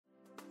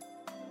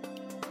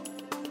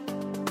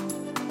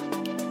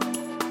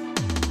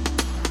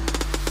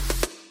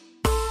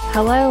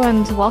Hello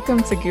and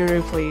welcome to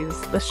Guru Please,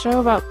 the show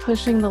about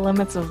pushing the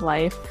limits of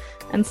life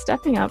and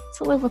stepping up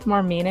to live with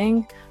more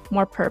meaning,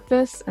 more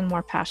purpose, and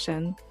more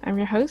passion. I'm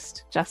your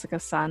host, Jessica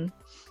Sun.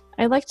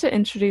 I'd like to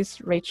introduce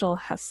Rachel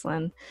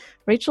Heslin.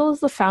 Rachel is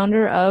the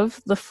founder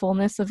of The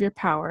Fullness of Your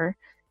Power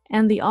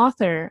and the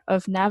author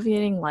of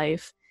Navigating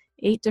Life,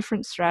 8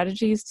 Different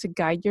Strategies to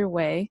Guide Your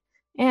Way,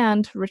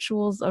 and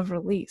Rituals of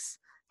Release,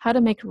 How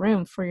to Make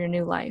Room for Your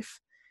New Life.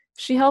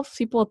 She helps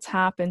people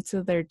tap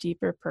into their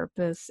deeper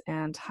purpose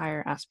and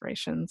higher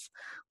aspirations.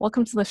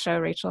 Welcome to the show,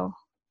 Rachel.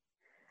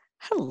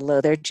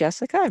 Hello there,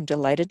 Jessica. I'm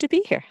delighted to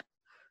be here.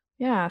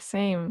 Yeah,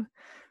 same.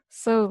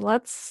 So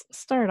let's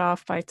start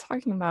off by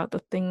talking about the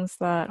things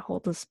that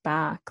hold us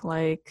back,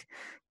 like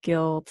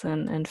guilt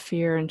and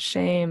fear and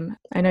shame.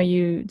 I know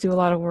you do a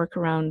lot of work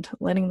around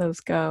letting those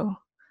go.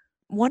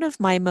 One of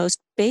my most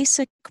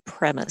basic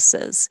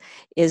premises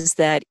is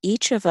that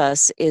each of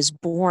us is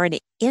born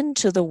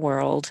into the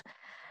world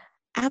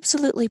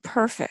absolutely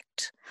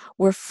perfect.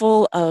 We're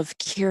full of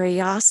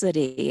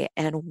curiosity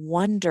and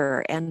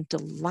wonder and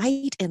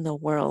delight in the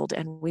world,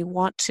 and we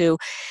want to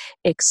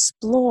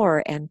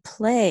explore and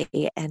play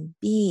and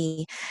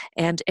be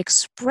and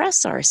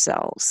express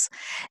ourselves.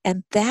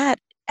 And that,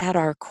 at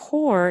our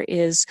core,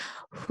 is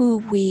who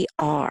we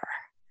are.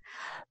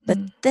 But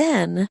Mm.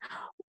 then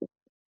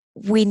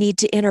we need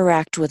to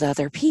interact with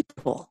other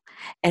people.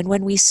 And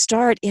when we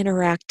start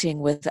interacting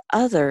with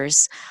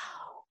others,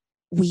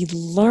 we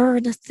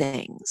learn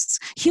things.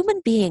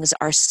 Human beings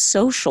are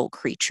social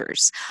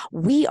creatures.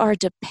 We are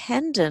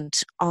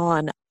dependent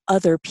on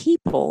other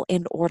people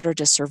in order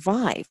to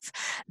survive.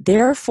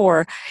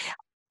 Therefore,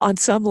 on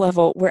some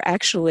level, we're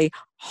actually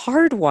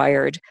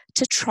hardwired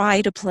to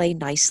try to play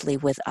nicely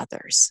with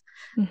others.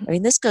 I Mhm.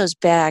 mean, this goes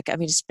back,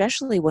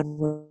 especially when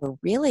we're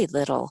really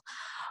little,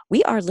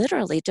 we are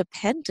literally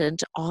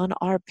dependent on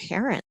our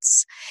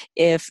parents.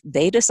 If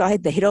they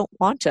decide they don't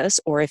want us,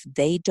 or if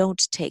they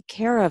don't take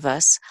care of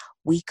us,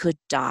 we could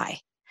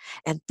die.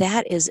 And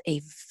that is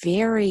a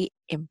very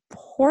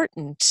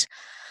important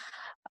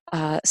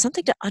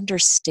something to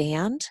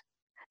understand,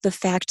 the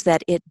fact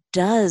that it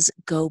does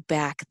go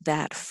back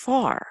that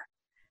far.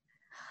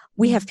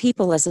 We have Mm.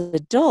 people as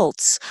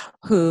adults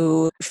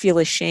who feel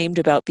ashamed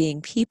about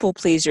being people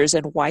pleasers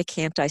and why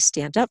can't I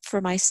stand up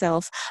for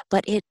myself?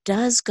 But it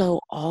does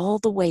go all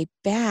the way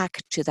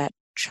back to that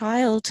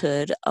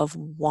childhood of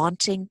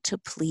wanting to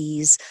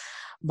please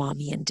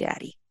mommy and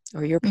daddy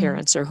or your Mhm.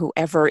 parents or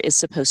whoever is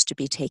supposed to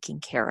be taking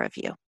care of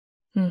you.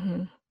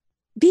 Mhm.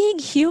 Being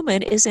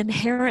human is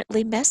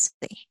inherently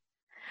messy.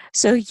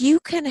 So you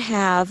can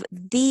have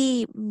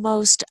the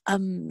most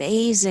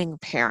amazing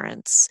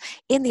parents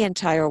in the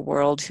entire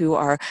world who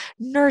are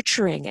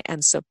nurturing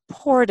and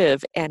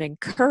supportive and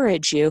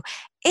encourage you,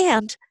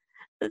 and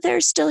they're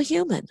still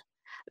human.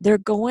 They're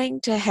going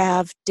to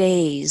have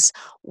days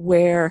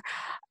where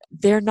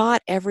they're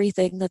not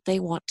everything that they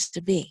want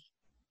to be.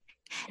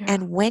 Yeah.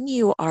 And when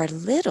you are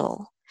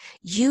little,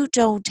 you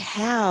don't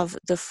have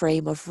the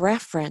frame of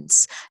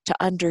reference to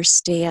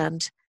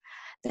understand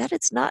that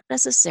it's not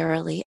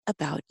necessarily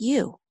about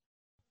you.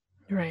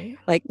 Right.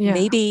 Like Yeah.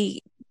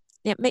 maybe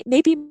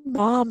maybe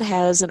mom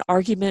has an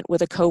argument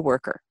with a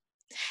coworker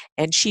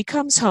and she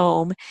comes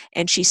home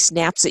and she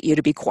snaps at you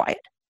to be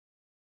quiet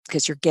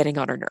because you're getting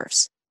on her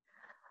nerves.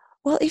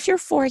 Well, if you're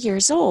 4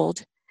 years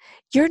old,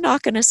 you're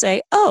not going to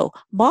say, "Oh,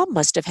 mom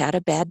must have had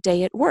a bad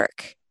day at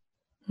work."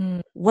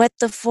 Mm. What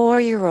the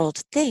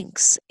 4-year-old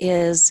thinks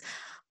is,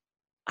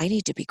 "I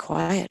need to be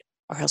quiet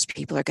or else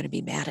people are going to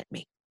be mad at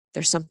me.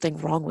 There's something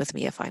wrong with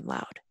me if I'm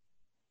loud."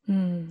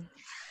 Mm.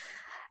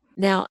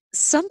 Now,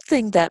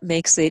 something that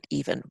makes it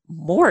even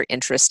more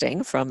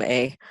interesting from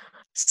a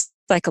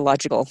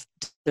psychological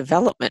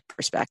development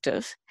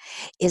perspective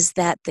is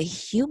that the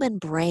human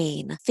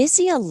brain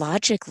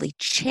physiologically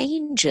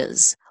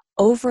changes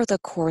over the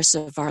course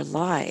of our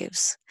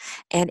lives.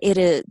 And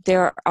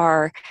there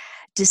are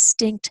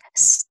distinct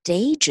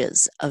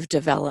stages of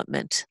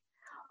development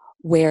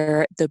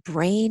where the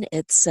brain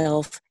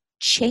itself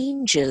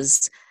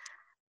changes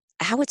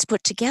how it's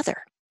put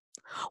together.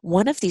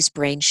 One of these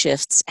brain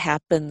shifts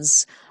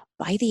happens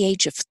by the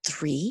age of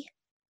 3.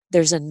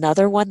 There's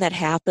another one that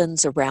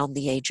happens around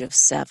the age of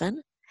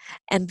 7.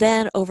 And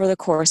then over the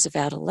course of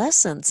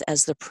adolescence,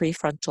 as the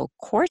prefrontal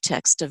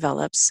cortex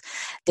develops,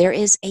 there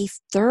is a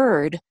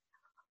third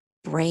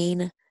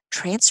brain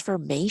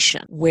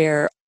transformation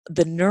where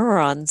the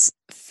neurons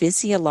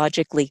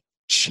physiologically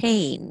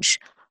change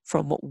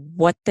from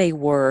what they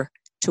were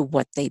to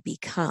what they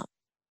become.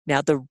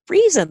 Now, the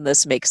reason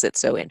this makes it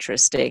so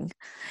interesting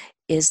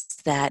is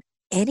that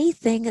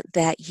anything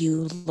that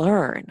you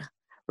learn,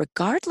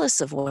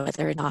 regardless of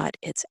whether or not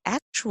it's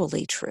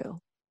actually true,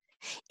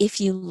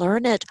 if you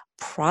learn it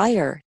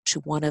prior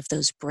to one of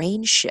those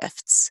brain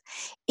shifts,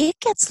 it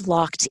gets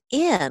locked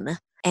in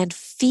and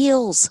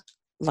feels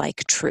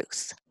like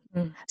truth.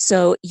 Mm.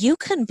 So you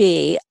can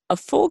be a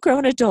full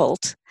grown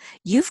adult,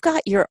 you've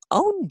got your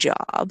own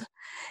job,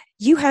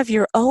 you have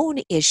your own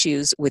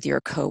issues with your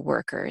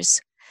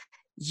coworkers.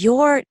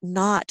 You're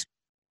not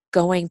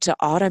going to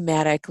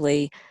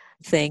automatically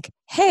think,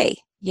 hey,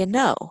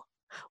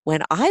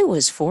 when I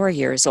was 4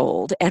 years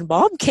old and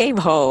mom came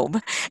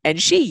home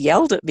and she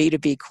yelled at me to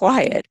be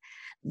quiet,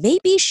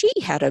 maybe she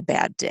had a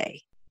bad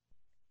day.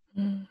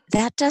 Mm.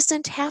 That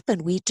doesn't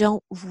happen. We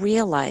don't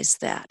realize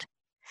that.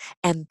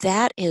 And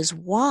that is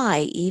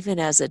why, even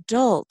as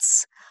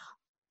adults,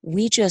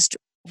 we just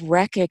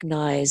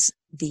recognize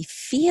the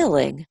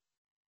feeling,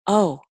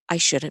 oh, I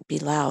shouldn't be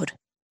loud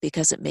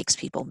because it makes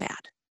people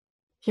mad.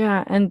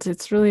 Yeah, and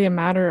it's really a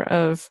matter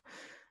of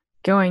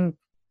going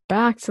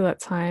back to that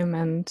time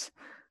and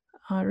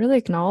really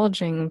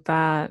acknowledging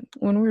that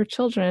when we were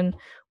children,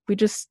 we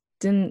just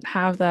didn't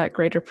have that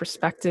greater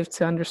perspective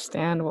to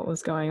understand what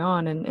was going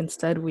on. And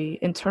instead, we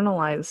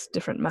internalized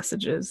different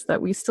messages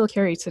that we still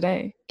carry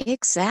today.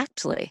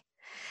 Exactly.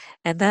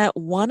 And that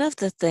one of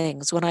the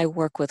things when I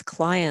work with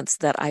clients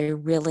that I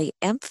really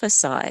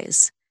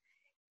emphasize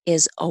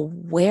is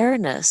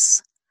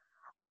awareness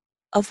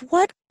of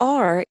what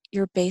are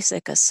your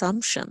basic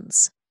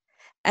assumptions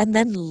and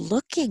then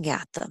looking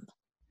at them.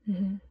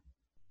 Mm-hmm.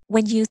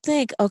 When you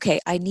think, okay,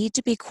 I need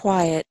to be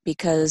quiet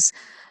because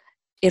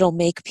it'll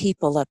make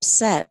people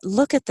upset,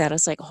 look at that.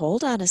 It's like,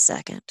 hold on a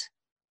second.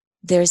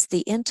 There's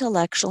the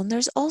intellectual and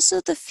there's also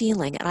the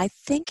feeling. And I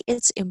think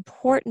it's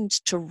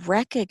important to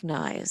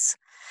recognize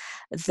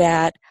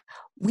that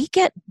we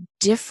get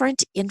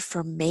different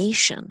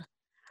information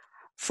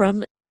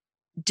from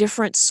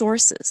different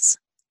sources.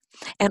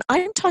 And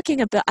I'm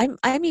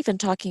even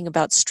talking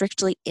about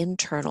strictly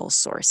internal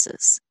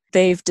sources.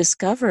 They've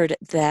discovered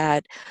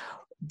that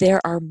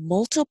there are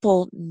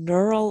multiple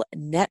neural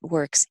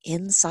networks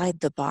inside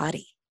the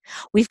body.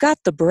 We've got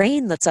the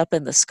brain that's up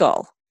in the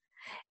skull,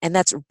 and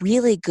that's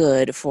really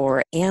good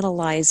for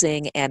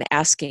analyzing and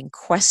asking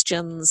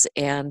questions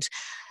and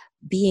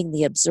being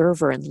the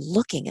observer and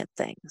looking at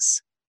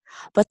things.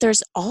 But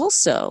there's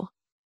also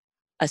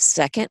a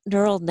second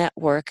neural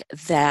network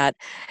that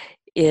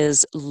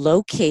is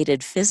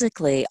located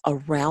physically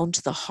around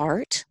the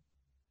heart,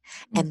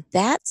 and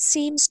that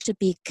seems to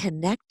be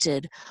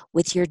connected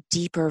with your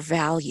deeper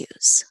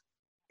values.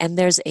 And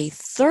there's a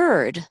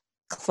third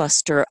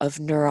cluster of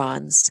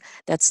neurons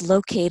that's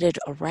located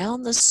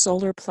around the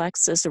solar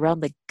plexus, around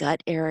the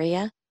gut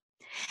area,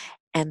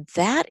 and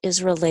that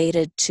is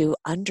related to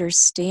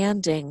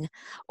understanding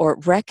or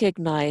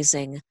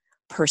recognizing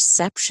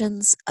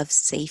perceptions of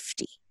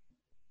safety.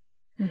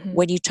 Mm-hmm.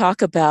 When you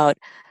talk about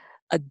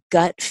a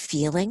gut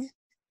feeling,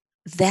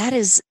 that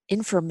is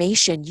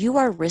information you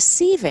are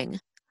receiving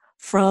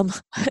from,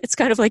 it's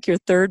kind of like your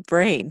third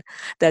brain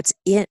that's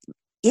in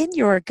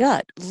your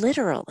gut,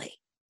 literally.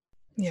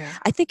 Yeah.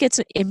 I think it's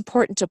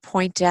important to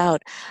point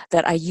out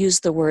that I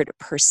use the word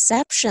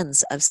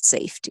perceptions of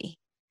safety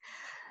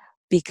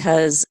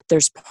because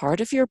there's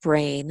part of your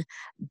brain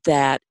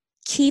that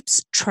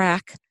keeps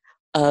track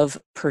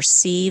of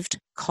perceived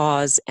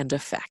cause and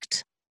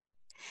effect.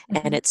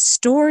 Mm-hmm. And it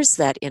stores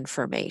that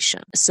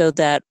information so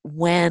that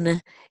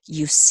when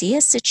you see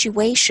a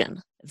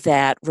situation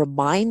that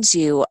reminds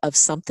you of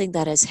something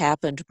that has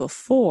happened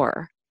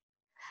before,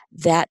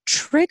 that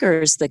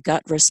triggers the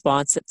gut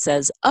response that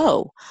says,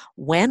 oh,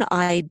 when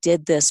I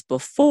did this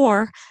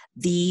before,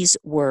 these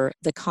were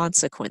the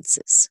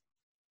consequences.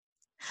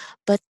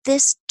 But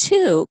this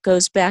too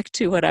goes back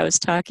to what I was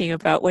talking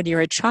about when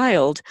you're a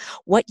child.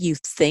 What you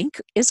think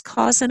is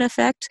cause and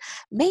effect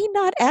may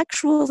not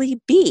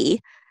actually be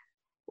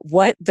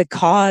what the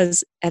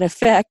cause and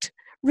effect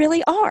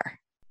really are.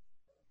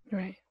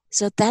 Right.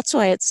 So that's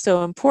why it's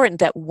so important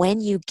that when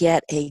you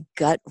get a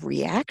gut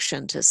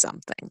reaction to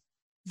something,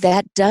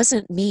 that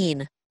doesn't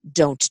mean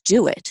don't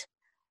do it,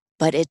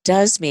 but it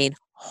does mean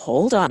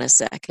hold on a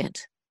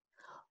second.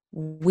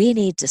 We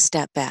need to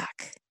step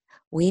back.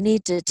 We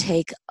need to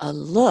take a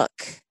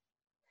look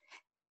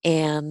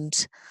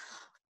and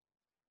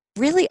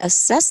really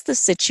assess the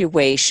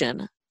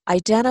situation,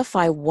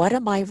 identify what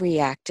am I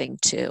reacting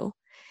to?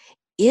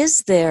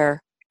 Is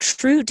there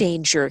true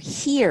danger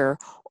here,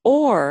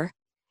 or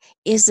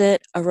is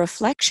it a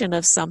reflection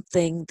of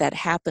something that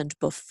happened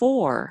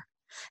before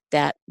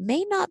that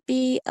may not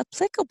be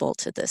applicable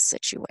to this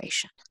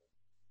situation?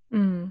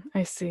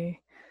 I see.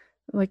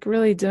 Like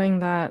really doing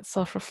that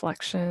self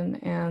reflection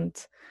and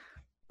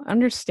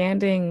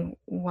understanding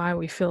why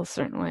we feel a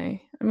certain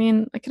way. I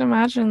mean, I can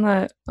imagine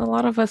that a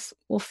lot of us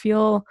will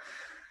feel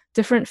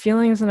different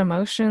feelings and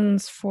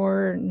emotions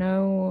for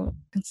no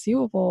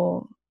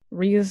conceivable,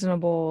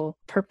 reasonable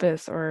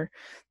purpose, or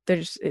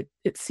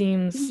it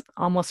seems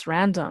almost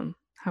random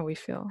how we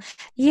feel.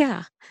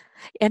 Yeah,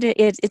 and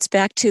it's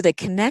back to the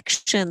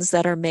connections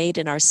that are made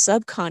in our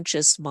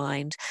subconscious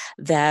mind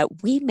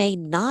that we may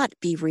not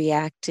be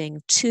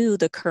reacting to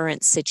the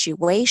current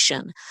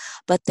situation,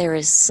 but there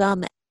is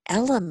some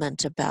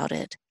element about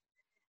it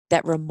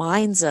that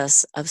reminds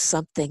us of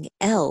something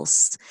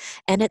else.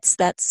 And it's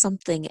that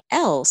something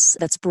else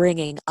that's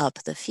bringing up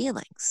the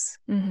feelings.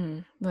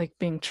 Like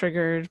being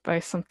triggered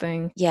by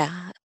something.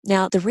 Yeah.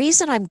 Now, the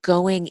reason I'm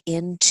going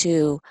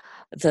into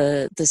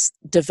this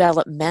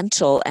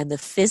developmental and the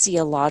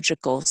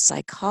physiological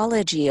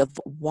psychology of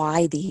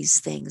why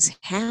these things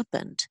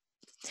happened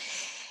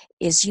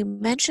is you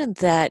mentioned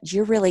that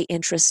you're really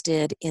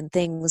interested in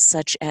things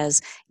such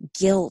as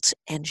guilt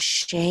and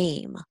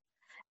shame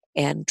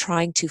and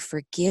trying to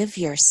forgive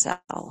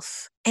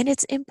yourself. And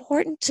it's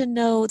important to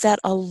know that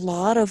a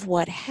lot of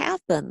what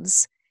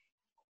happens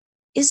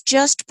is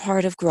just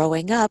part of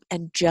growing up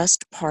and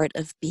just part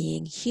of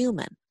being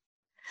human.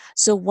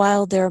 So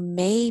while there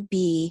may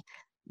be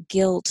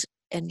guilt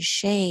and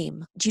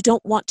shame, you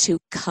don't want to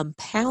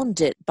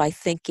compound it by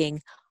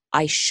thinking,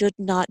 I should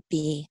not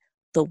be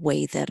the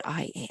way that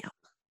I am.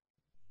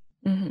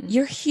 Mm-hmm.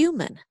 You're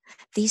human.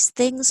 These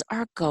things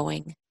are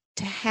going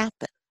to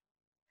happen.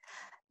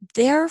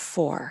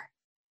 Therefore,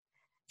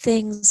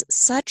 things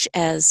such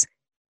as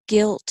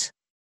guilt,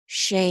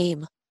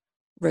 shame,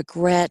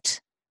 regret,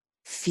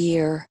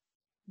 fear,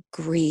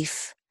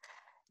 grief,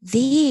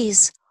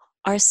 these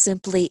are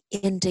simply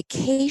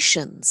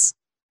indications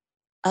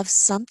of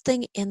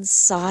something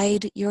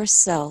inside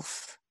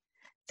yourself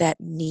that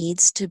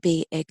needs to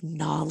be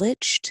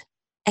acknowledged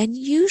and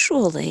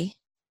usually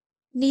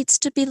needs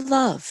to be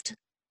loved.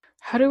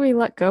 How do we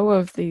let go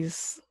of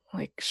these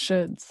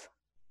shoulds?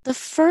 The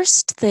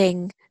first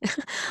thing,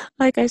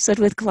 like I said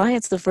with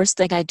clients, the first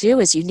thing I do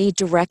is you need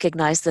to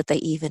recognize that they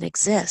even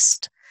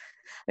exist.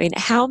 I mean,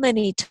 how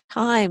many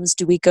times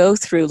do we go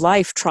through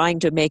life trying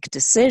to make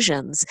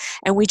decisions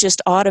and we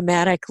just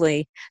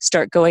automatically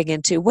start going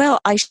into, well,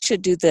 I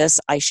should do this,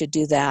 I should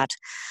do that.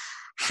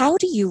 How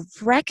do you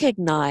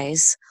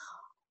recognize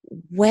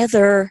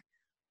whether,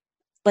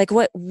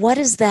 what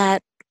is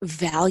that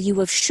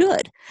value of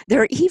should?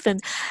 There are even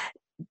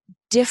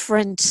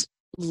different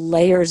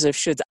layers of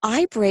shoulds.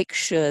 I break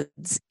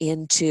shoulds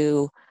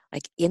into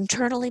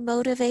internally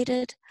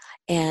motivated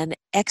and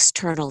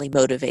externally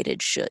motivated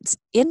shoulds.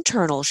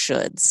 Internal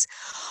shoulds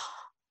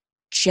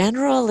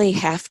generally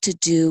have to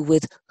do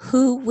with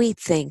who we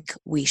think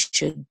we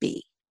should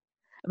be.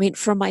 I mean,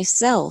 for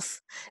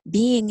myself,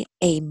 being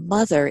a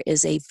mother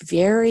is a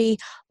very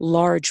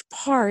large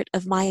part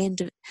of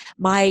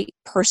my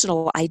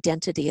personal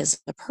identity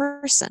as a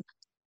person.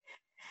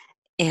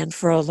 And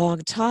for a long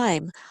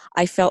time,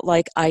 I felt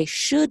like I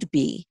should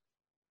be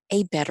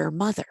a better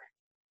mother.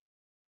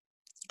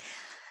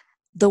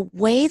 The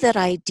way that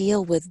I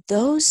deal with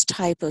those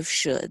type of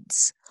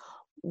shoulds,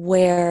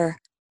 where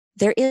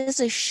there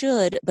is a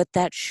should, but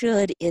that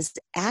should is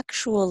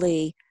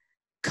actually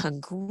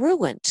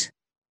congruent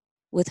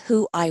with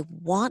who I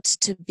want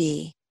to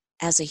be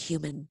as a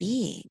human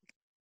being,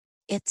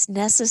 it's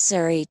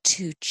necessary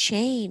to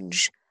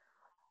change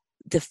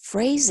the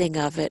phrasing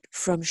of it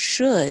from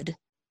should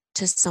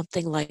to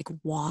something like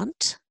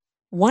want.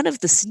 One of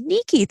the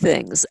sneaky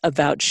things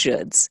about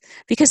shoulds,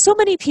 because so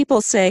many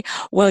people say,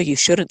 well, you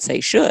shouldn't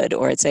say should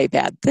or it's a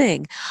bad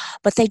thing,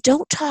 but they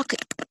don't talk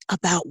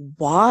about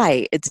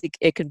why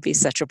it can be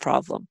such a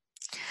problem.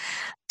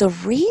 The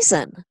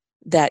reason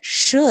that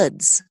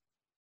shoulds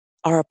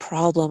are a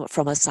problem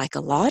from a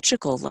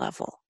psychological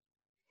level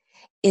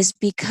is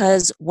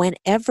because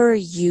whenever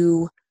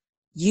you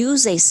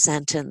use a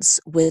sentence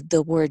with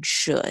the word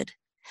should,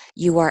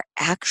 you are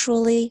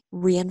actually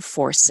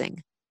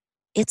reinforcing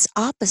its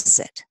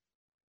opposite.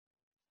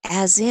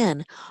 As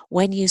in,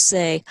 when you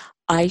say,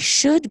 I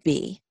should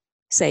be,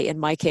 say in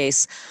my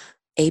case,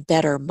 a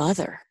better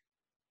mother,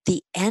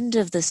 the end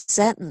of the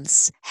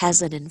sentence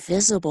has an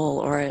invisible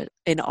or an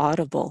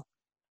inaudible,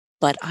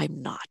 but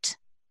I'm not.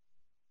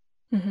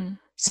 Mm-hmm.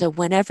 So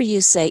whenever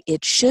you say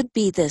it should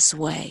be this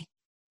way,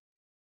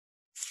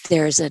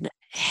 there's an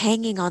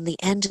hanging on the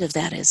end of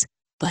that is,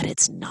 but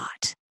it's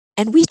not.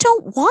 And we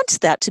don't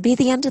want that to be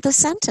the end of the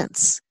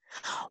sentence.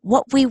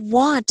 What we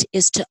want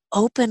is to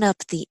open up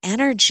the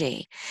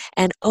energy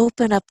and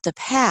open up the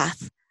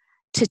path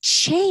to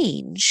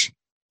change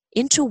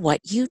into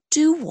what you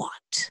do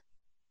want.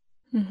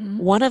 Mm-hmm.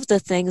 One of the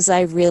things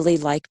I really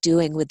like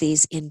doing with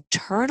these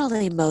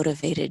internally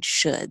motivated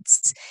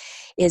shoulds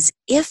is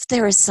if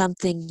there is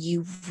something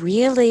you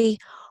really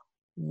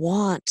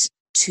want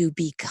to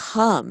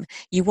become,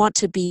 you want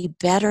to be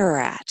better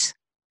at,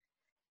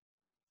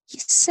 you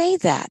say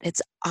that.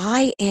 It's,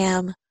 I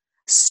am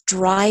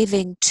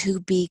striving to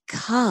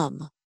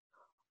become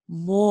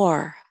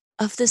more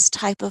of this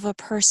type of a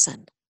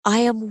person. I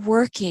am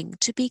working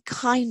to be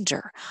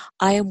kinder.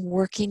 I am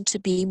working to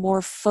be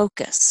more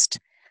focused.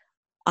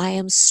 I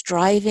am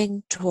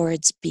striving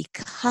towards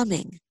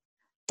becoming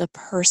the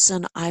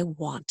person I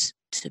want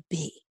to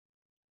be.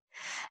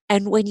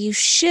 And when you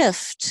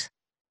shift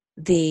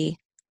the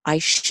I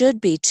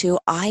should be to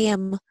I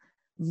am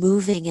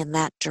moving in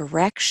that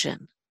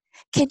direction,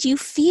 can you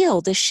feel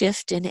the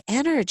shift in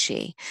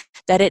energy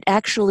that it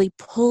actually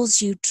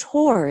pulls you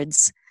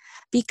towards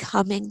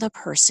becoming the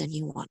person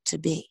you want to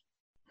be?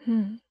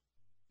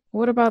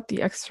 What about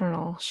the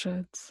external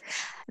shoulds?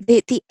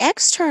 The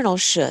external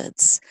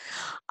shoulds,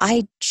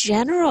 I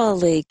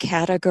generally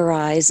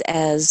categorize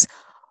as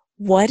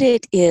what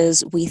it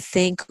is we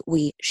think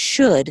we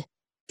should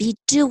be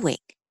doing,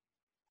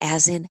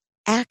 as in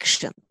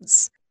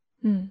actions.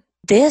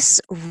 This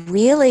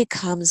really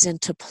comes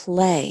into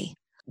play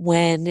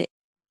when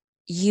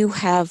you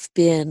have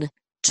been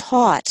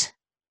taught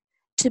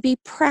to be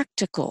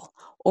practical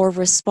or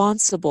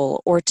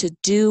responsible or to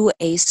do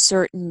a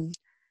certain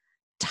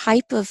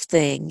type of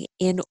thing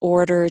in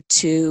order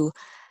to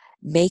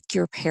make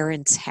your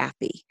parents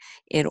happy,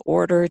 in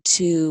order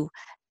to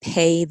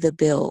pay the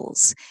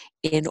bills,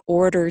 in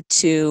order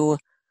to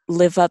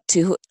live up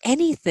to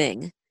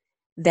anything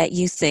that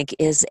you think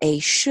is a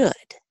should.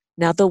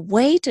 Now, the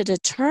way to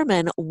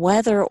determine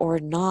whether or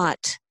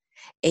not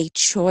a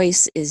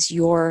choice is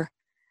your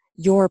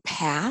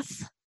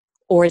path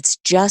or it's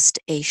just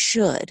a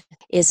should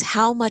is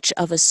how much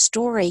of a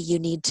story you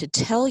need to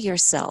tell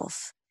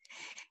yourself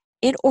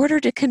in order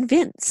to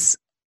convince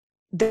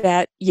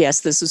that,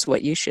 yes, this is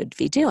what you should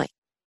be doing.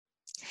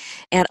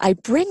 And I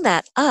bring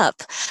that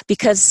up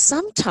because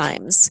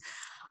sometimes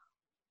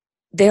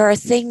there are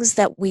things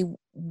that we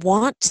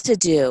want to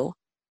do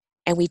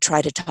and we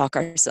try to talk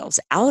ourselves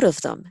out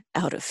of them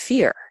out of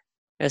fear.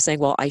 Saying,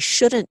 well, I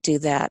shouldn't do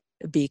that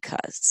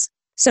because.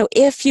 So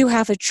if you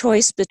have a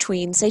choice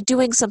between, say,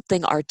 doing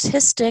something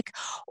artistic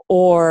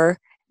or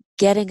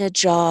getting a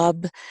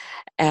job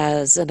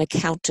as an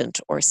accountant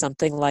or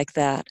something like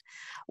that,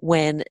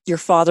 when your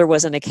father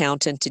was an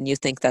accountant and you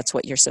think that's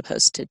what you're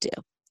supposed to do.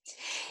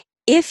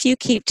 If you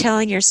keep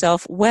telling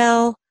yourself,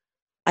 well,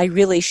 I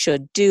really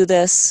should do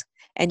this,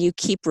 and you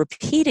keep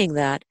repeating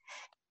that,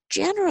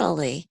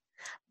 generally,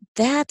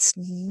 that's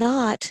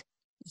not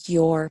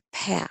your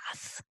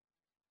path.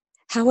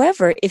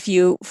 However, if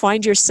you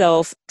find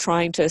yourself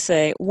trying to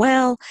say,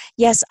 well,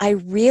 yes, I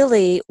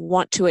really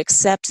want to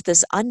accept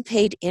this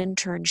unpaid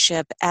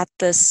internship at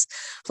this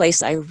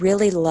place I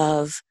really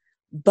love,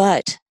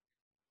 but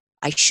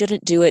I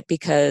shouldn't do it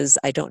because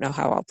I don't know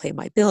how I'll pay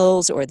my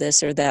bills or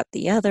this or that,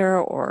 the other,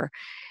 or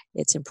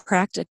it's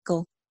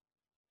impractical.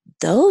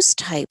 Those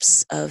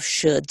types of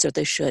shoulds or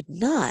the should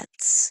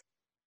nots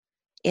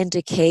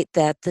indicate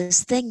that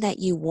this thing that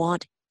you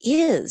want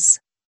is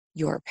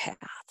your path.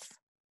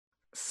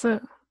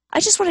 So I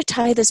just want to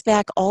tie this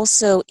back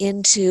also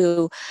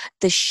into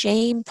the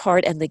shame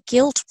part and the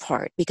guilt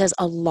part, because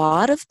a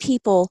lot of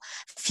people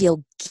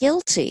feel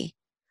guilty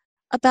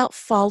about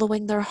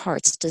following their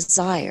heart's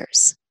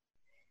desires.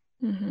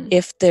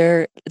 If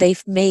they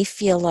may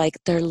feel like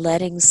they're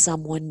letting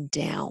someone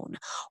down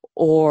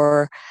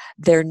or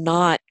they're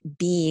not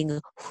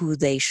being who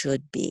they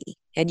should be.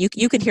 And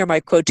you can hear my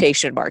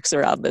quotation marks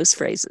around those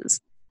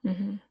phrases.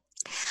 Mm-hmm.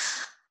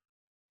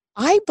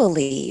 I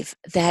believe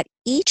that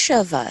each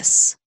of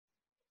us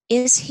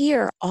is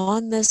here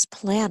on this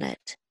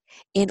planet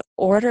in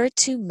order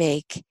to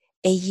make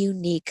a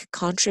unique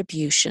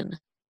contribution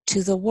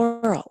to the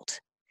world.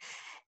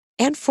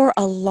 And for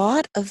a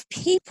lot of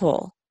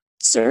people,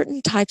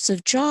 certain types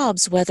of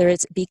jobs, whether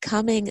it's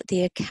becoming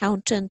the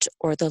accountant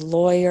or the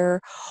lawyer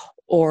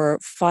or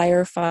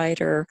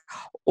firefighter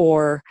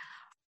or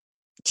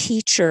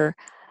teacher,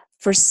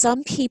 for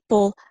some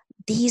people,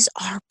 these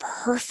are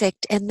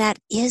perfect and that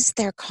is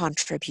their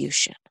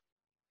contribution.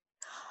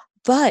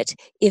 But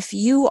if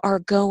you are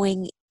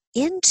going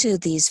into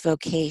these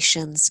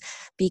vocations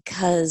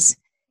because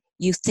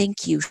you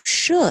think you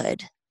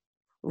should,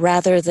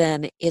 rather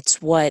than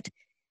it's what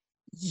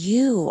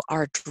you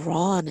are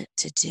drawn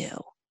to do,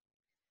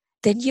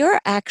 then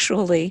you're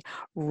actually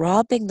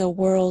robbing the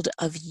world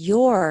of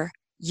your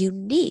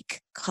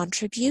unique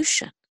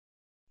contribution.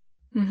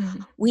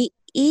 Mm-hmm. We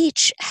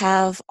each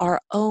have our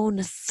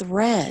own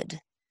thread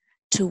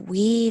to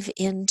weave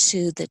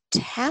into the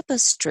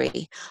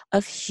tapestry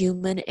of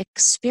human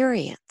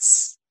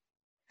experience.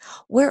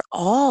 We're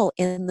all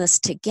in this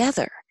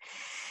together.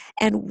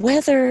 And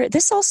whether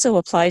this also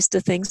applies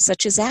to things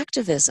such as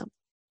activism.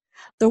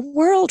 The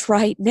world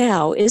right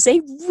now is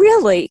a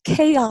really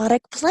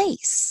chaotic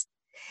place.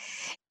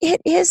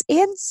 It is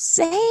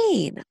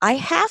insane. I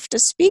have to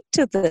speak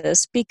to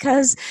this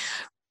because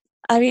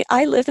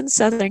I live in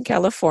Southern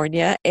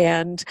California,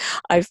 and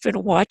I've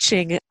been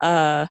watching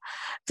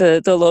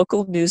the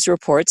local news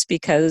reports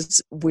because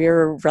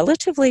we're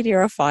relatively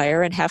near a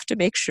fire and have to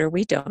make sure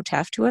we don't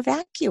have to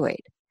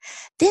evacuate.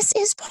 This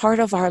is part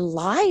of our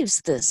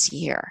lives this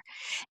year,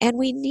 and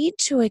we need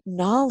to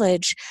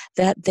acknowledge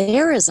that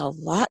there is a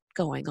lot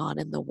going on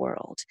in the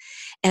world,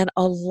 and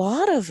a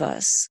lot of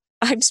us,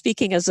 I'm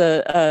speaking as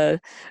a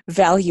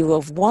value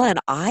of one,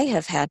 I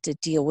have had to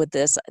deal with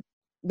this.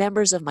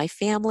 Members of my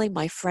family,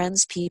 my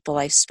friends, people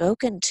I've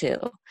spoken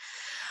to,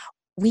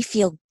 we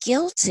feel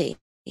guilty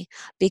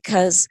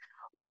because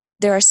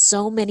there are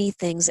so many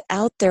things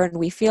out there and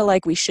we feel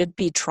like we should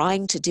be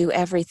trying to do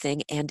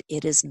everything and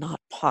it is not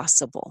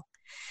possible.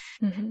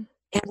 Mm-hmm.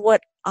 And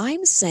what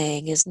I'm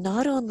saying is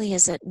not only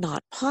is it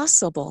not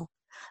possible,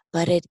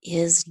 but it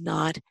is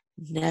not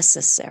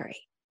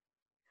necessary.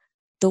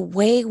 The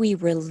way we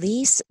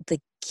release the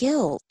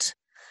guilt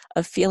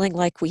of feeling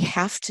like we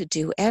have to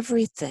do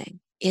everything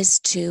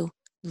is to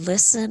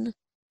listen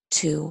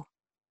to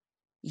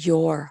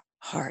your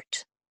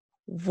heart.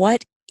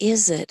 What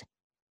is it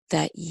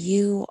that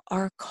you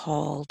are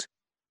called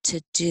to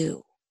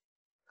do?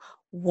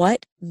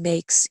 What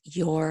makes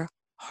your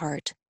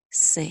heart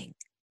sing?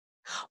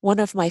 One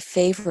of my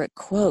favorite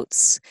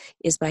quotes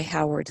is by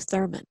Howard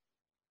Thurman.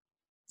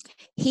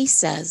 He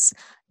says,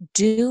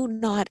 do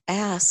not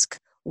ask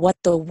what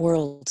the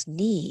world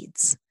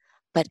needs,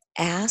 but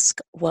ask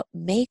what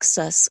makes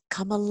us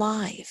come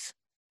alive.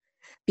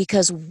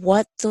 Because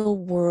what the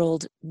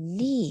world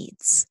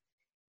needs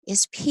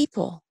is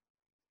people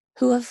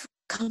who have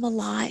come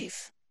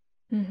alive.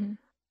 Mm-hmm.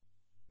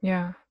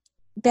 Yeah.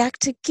 Back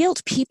to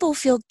guilt. People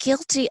feel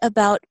guilty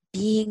about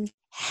being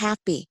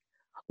happy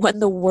when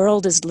the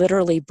world is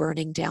literally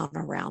burning down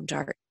around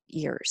our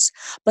ears.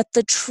 But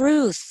the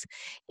truth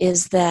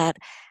is that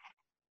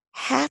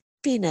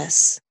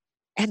happiness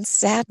and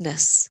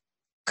sadness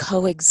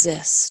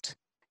coexist.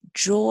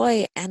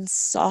 Joy and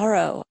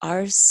sorrow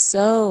are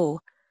so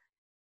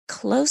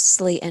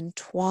closely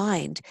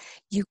entwined.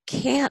 You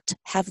can't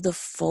have the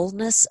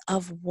fullness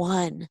of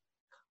one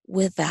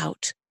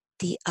without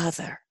the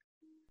other.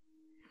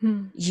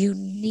 You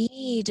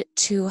need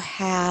to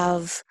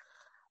have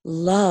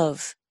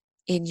love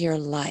in your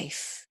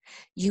life.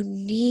 You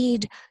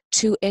need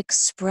to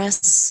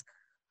express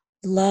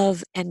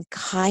love and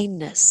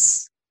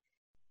kindness.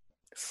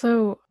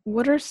 So,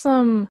 what are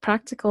some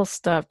practical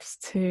steps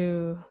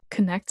to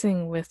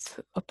connecting with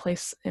a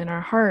place in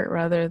our heart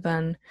rather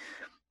than,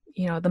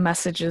 the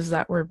messages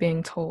that we're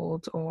being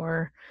told,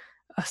 or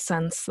a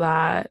sense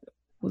that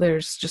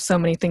there's just so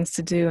many things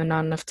to do and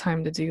not enough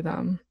time to do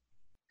them?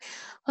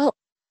 Well,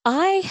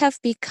 I have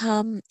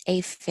become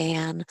a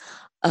fan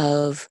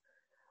of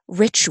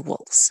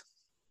rituals.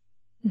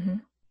 Mm-hmm.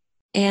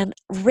 And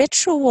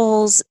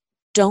rituals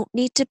don't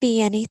need to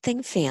be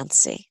anything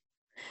fancy.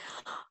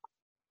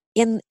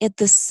 In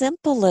the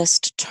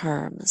simplest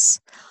terms,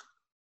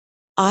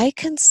 I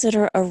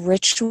consider a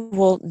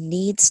ritual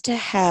needs to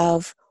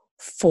have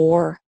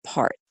 4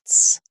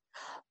 parts.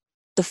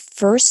 The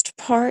first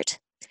part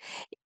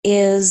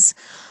is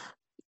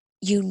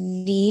you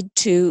need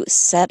to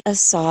set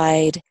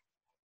aside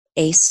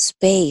a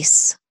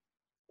space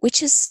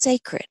which is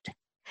sacred.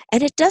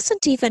 And it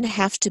doesn't even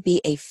have to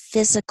be a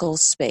physical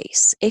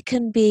space. It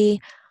can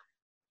be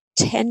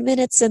 10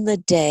 minutes in the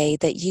day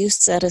that you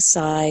set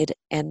aside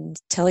and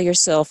tell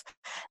yourself,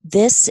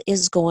 this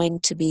is going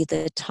to be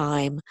the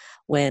time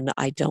when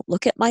I don't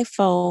look at my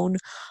phone,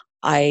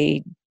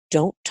 I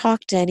don't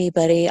talk to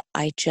anybody,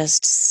 I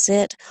just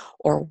sit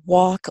or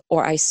walk,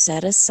 or I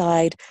set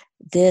aside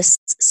this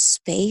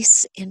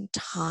space in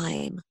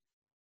time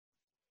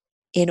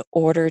in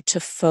order to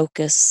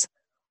focus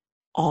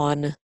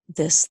on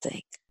this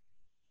thing.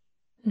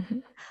 Mm-hmm.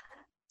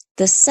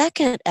 The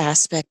second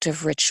aspect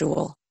of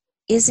ritual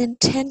is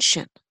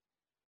intention.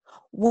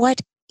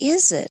 What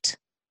is it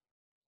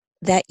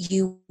that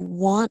you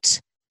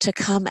want to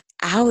come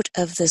out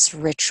of this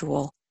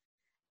ritual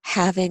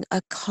having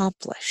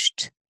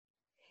accomplished?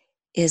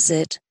 Is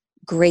it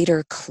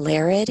greater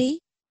clarity?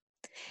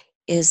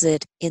 Is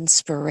it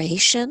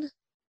inspiration?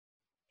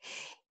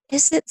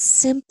 Is it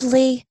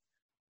simply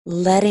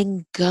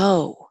letting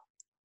go?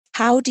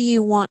 How do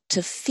you want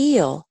to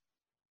feel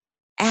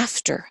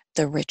after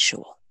the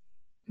ritual?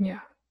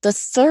 Yeah. The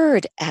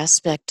third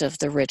aspect of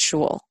the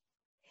ritual,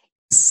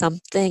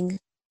 something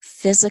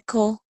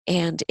physical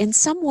and in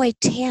some way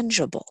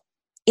tangible.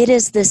 It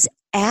is this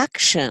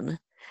action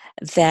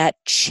that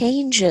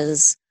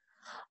changes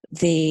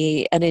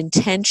an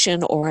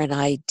intention or an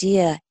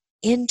idea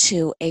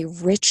into a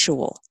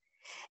ritual,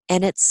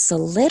 and it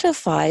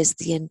solidifies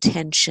the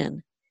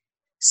intention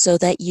so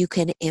that you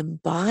can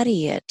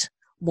embody it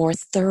more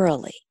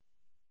thoroughly.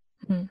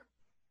 Mm-hmm.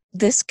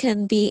 This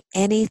can be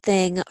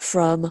anything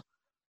from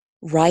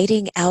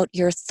writing out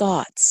your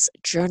thoughts,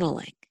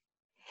 journaling.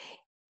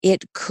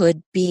 It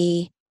could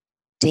be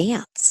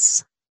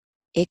dance.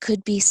 It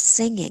could be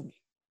singing.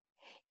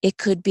 It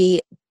could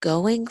be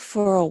going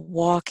for a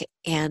walk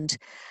and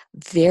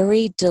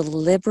very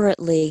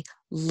deliberately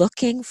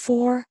looking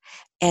for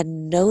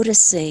and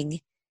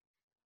noticing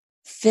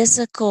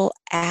physical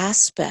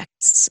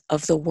aspects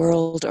of the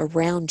world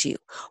around you.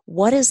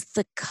 What is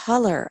the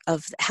color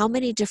of, how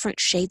many different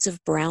shades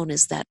of brown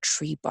is that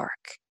tree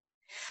bark?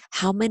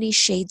 How many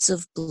shades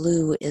of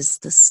blue is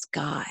the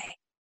sky?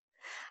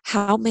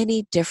 How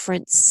many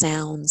different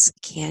sounds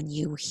can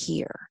you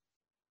hear?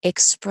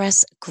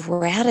 Express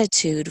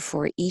gratitude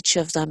for each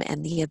of them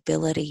and the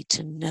ability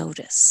to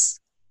notice,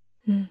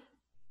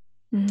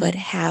 but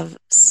have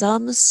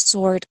some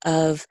sort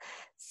of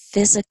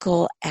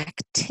physical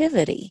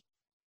activity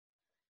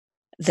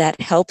that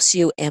helps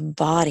you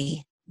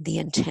embody the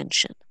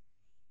intention.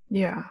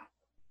 Yeah.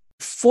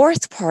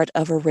 Fourth part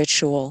of a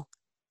ritual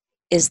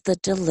is the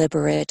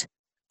deliberate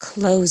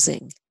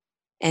closing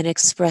and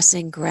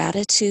expressing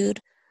gratitude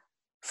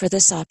for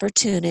this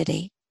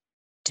opportunity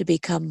to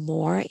become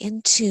more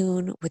in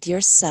tune with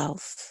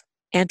yourself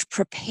and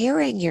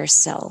preparing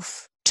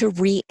yourself to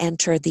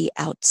re-enter the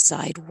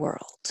outside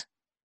world.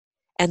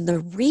 And the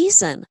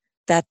reason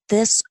that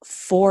this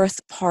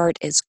fourth part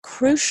is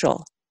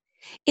crucial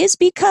is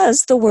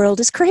because the world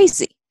is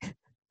crazy.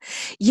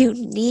 You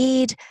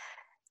need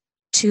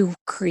to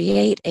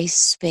create a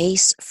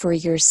space for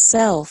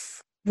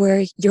yourself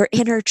where your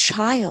inner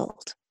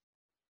child,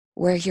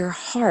 where your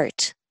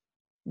heart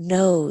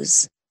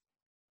knows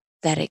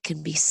that it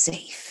can be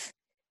safe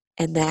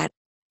and that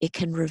it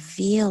can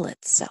reveal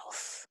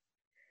itself.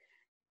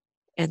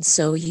 And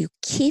so you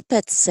keep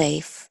it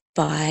safe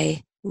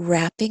by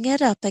wrapping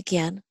it up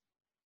again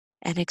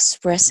and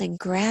expressing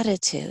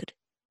gratitude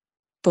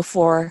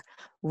before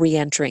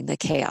re-entering the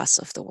chaos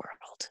of the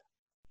world.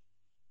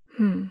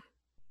 Hmm.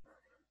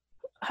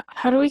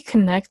 How do we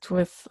connect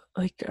with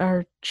like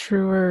our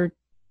truer,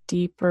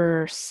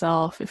 deeper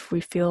self if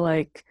we feel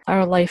like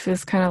our life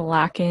is kind of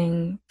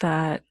lacking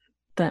that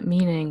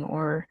meaning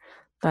or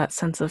that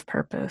sense of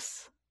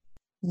purpose?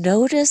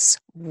 Notice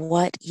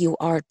what you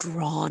are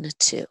drawn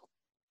to.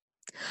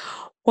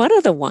 One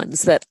of the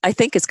ones that I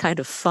think is kind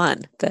of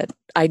fun that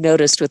I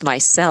noticed with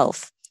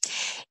myself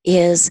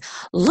is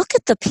look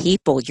at the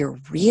people you're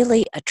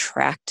really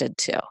attracted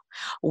to,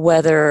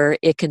 whether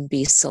it can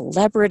be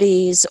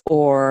celebrities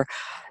or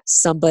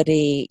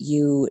somebody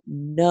you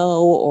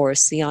know or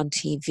see on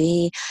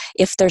TV.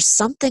 If there's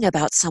something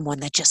about someone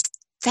that just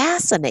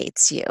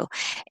fascinates you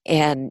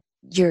and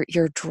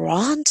you're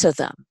drawn to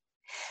them,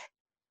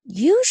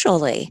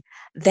 usually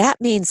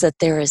that means that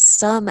there is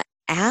some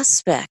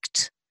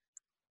aspect,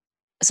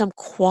 some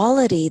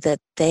quality that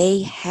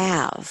they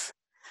have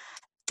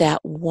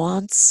that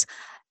wants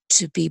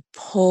to be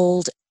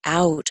pulled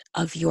out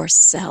of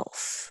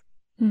yourself.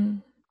 Hmm.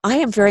 I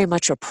am very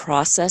much a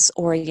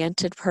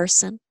process-oriented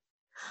person.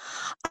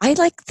 I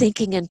like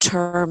thinking in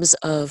terms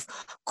of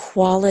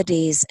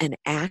qualities and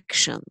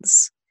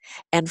actions.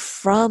 And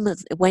from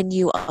when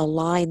you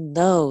align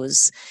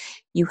those,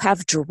 you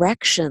have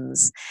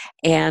directions,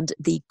 and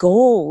the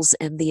goals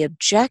and the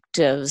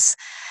objectives,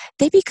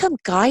 they become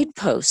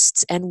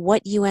guideposts, and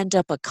what you end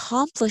up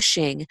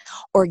accomplishing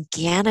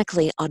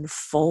organically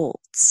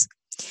unfolds.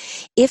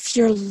 If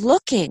you're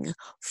looking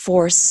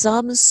for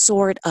some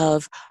sort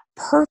of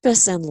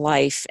purpose in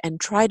life and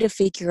try to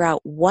figure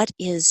out what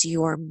is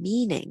your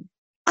meaning,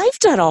 I've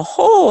done a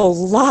whole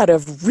lot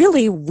of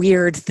really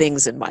weird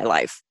things in my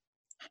life.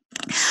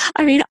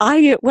 I mean,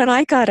 when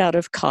I got out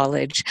of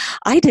college,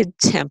 I did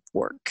temp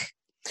work,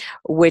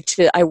 which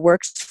I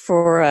worked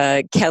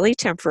for Kelly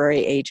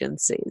Temporary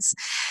Agencies.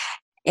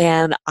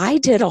 And I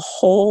did a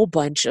whole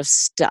bunch of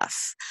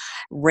stuff,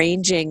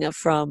 ranging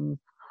from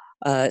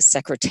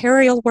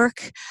secretarial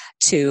work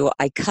to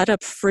I cut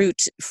up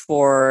fruit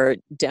for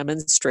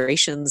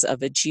demonstrations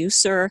of a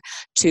juicer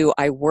to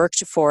I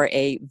worked for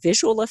a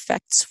visual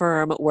effects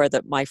firm where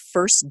my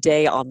first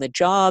day on the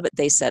job,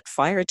 they set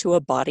fire to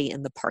a body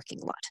in the parking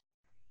lot.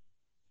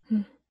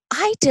 Hmm.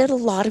 I did a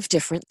lot of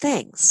different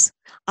things.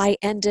 I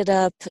ended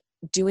up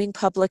doing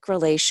public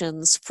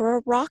relations for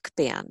a rock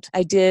band.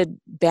 I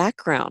did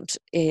background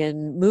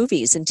in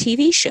movies and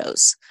TV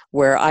shows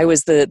where I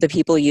was the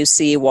people you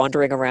see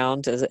wandering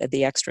around as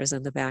the extras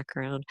in the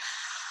background.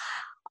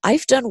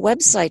 I've done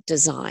website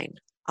design.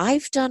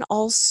 I've done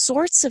all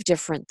sorts of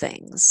different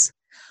things.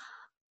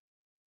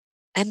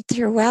 And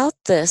throughout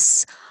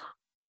this,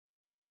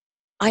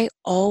 I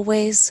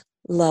always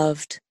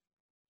loved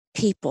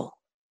people.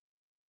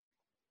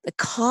 The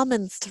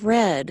common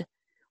thread,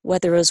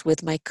 whether it was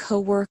with my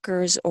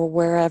coworkers or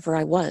wherever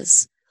I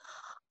was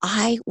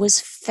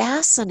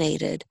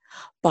fascinated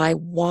by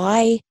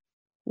why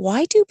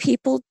do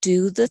people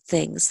do the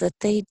things that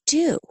they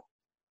do?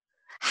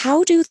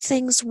 How do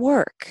things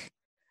work?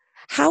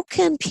 How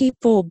can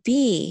people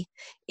be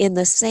in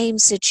the same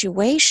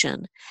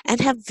situation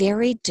and have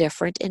very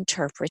different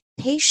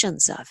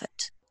interpretations of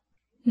it?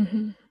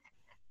 Mm-hmm.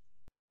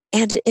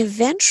 And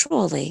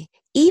eventually,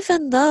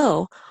 even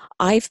though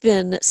I've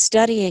been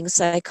studying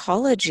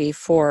psychology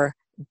for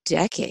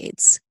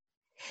decades,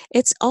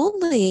 it's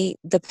only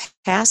the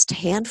past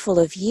handful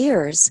of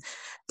years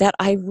that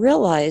I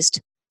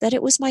realized that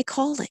it was my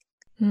calling.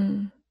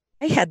 Hmm.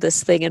 I had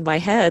this thing in my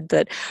head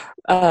that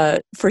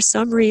for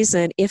some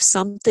reason, if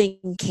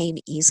something came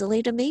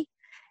easily to me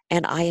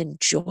and I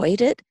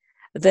enjoyed it,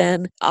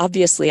 then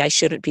obviously I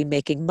shouldn't be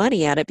making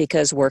money at it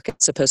because work is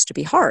supposed to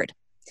be hard.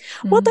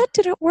 Well, Hmm. that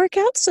didn't work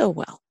out so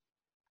well.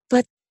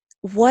 But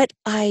what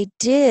I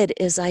did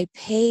is I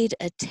paid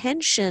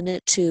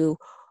attention to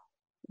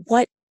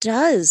what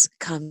does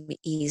come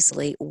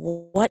easily.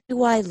 What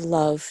do I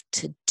love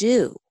to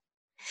do?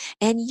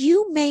 And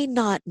you may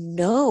not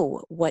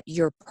know what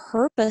your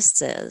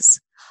purpose is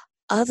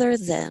other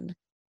than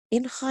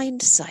in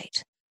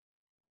hindsight.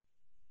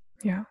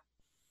 Yeah.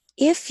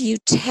 If you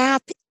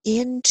tap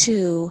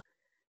into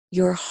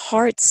your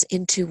heart's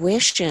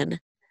intuition,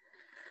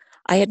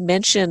 I had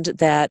mentioned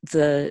that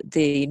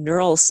the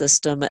neural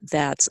system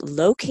that's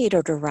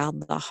located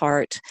around the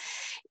heart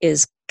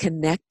is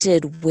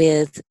connected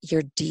with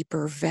your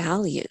deeper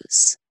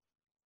values.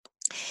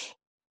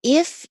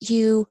 If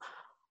you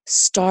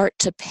start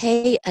to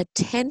pay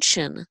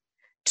attention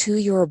to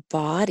your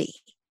body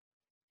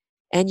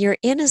and you're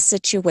in a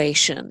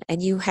situation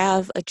and you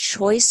have a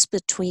choice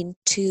between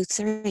two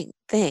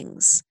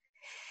things,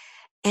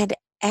 and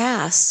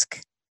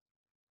ask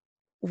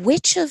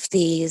which of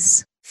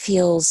these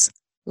feels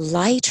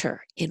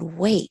lighter in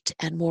weight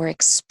and more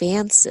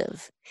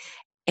expansive,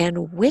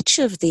 and which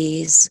of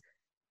these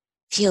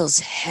feels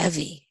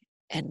heavy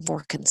and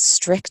more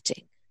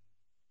constricting.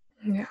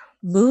 Yeah.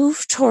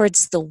 Move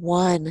towards the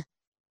one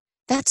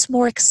that's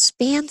more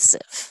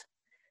expansive.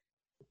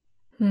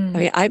 I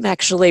mean, I'm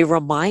actually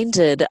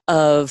reminded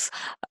of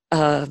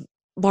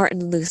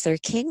Martin Luther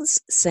King's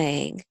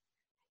saying,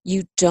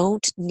 you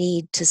don't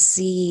need to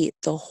see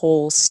the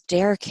whole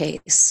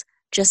staircase,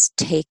 just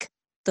take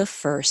the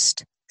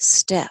first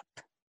step.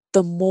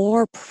 The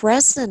more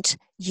present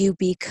you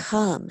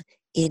become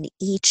in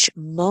each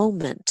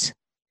moment,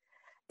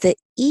 the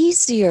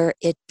easier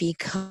it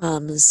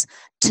becomes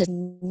to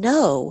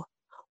know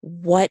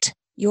what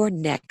your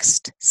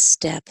next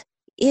step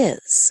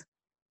is.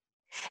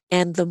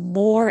 And the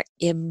more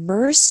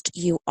immersed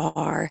you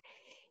are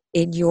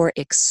in your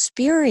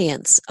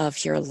experience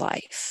of your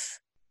life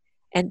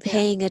and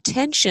paying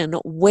attention,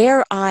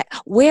 where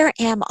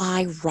am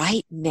I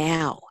right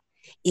now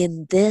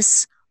in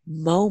this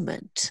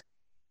moment?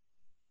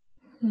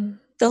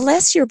 The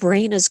less your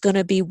brain is going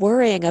to be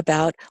worrying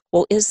about,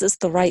 well, is this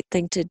the right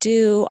thing to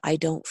do? I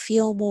don't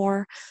feel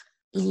more.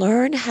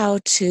 Learn how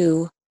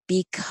to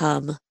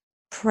become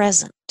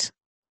present.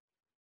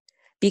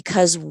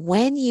 Because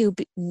when you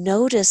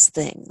notice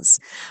things,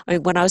 I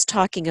mean, when I was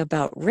talking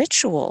about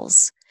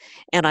rituals,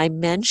 and I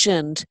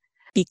mentioned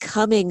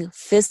becoming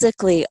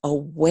physically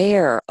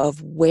aware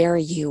of where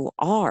you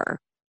are,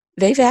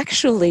 they've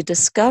actually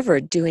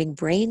discovered doing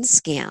brain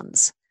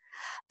scans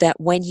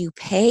that when you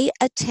pay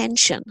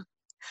attention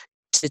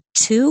to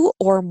two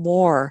or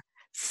more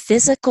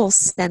physical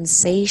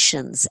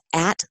sensations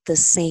at the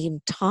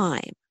same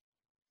time,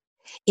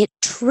 it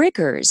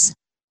triggers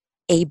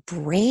a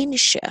brain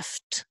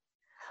shift,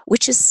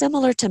 which is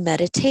similar to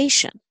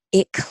meditation.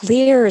 It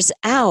clears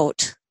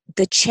out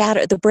the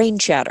chatter, the brain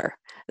chatter,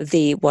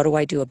 the what do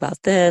I do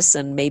about this,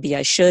 and maybe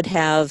I should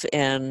have,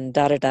 and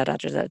da da da da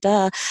da da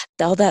da,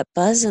 all that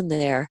buzz in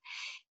there.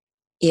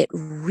 It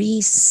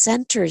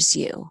recenters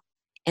you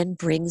and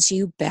brings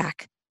you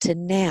back to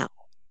now.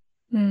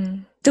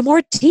 The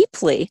more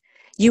deeply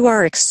you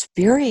are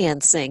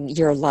experiencing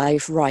your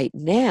life right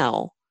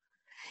now,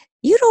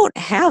 you don't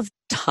have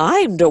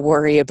time to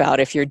worry about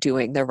if you're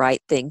doing the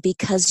right thing,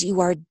 because you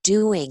are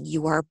doing,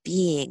 you are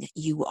being,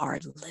 you are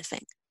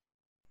living.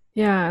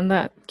 Yeah, and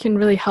that can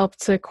really help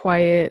to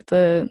quiet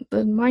the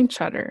mind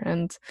chatter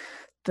and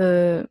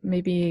the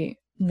maybe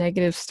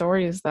negative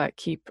stories that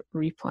keep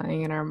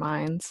replaying in our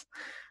minds.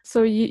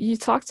 So you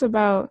talked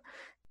about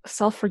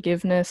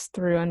self-forgiveness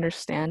through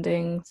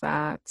understanding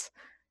that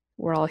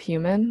we're all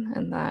human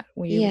and that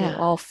we will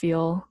all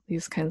feel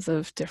these kinds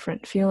of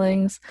different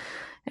feelings.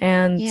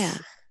 And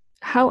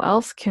how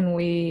else can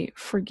we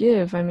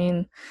forgive? I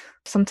mean,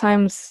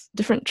 sometimes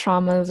different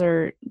traumas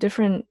or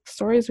different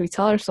stories we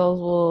tell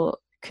ourselves will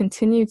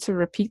continue to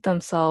repeat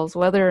themselves,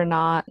 whether or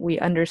not we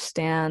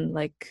understand,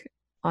 like,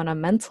 on a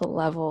mental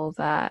level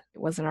that it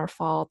wasn't our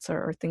fault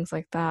or things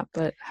like that.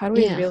 But how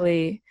do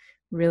we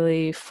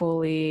really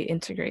fully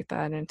integrate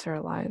that into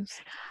our lives?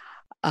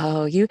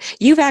 Oh,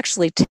 you've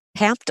actually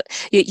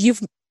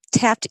you've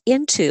tapped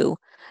into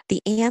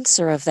the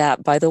answer of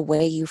that by the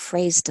way you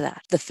phrased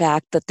that. The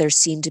fact that there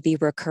seem to be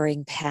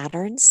recurring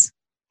patterns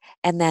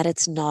and that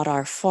it's not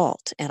our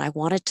fault. And I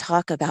want to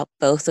talk about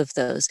both of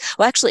those.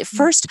 Well, actually,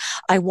 first,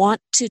 I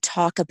want to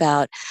talk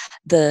about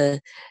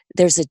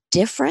there's a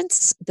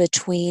difference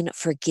between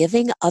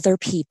forgiving other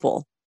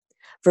people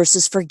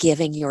versus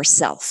forgiving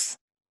yourself.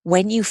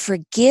 When you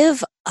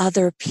forgive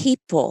other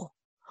people,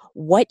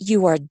 what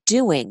you are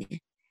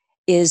doing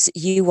is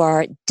you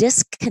are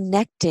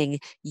disconnecting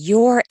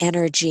your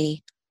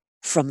energy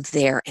from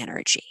their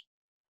energy.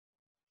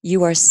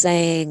 You are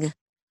saying,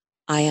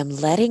 I am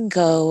letting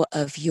go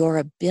of your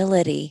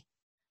ability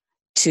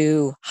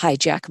to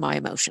hijack my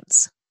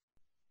emotions.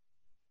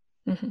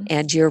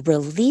 And you're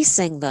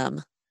releasing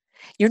them.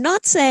 You're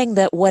not saying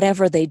that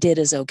whatever they did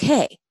is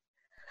okay,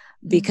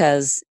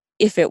 because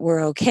if it were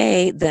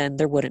okay, then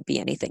there wouldn't be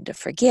anything to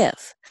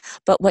forgive.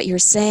 But what you're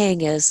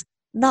saying is,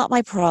 not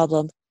my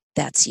problem,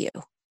 that's you.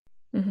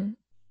 And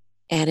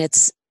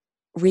it's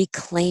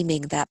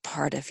reclaiming that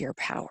part of your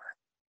power.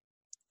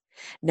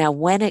 Now,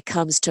 when it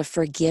comes to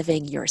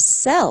forgiving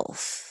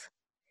yourself,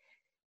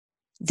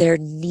 there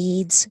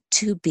needs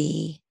to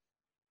be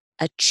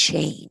a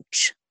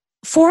change.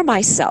 For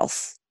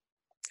myself,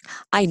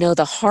 I know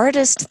the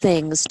hardest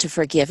things to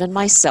forgive in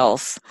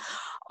myself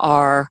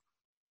are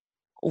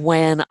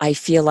when I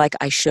feel like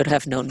I should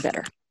have known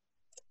better.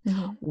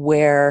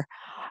 Where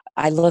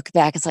I look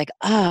back, it's like,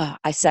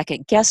 I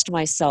second guessed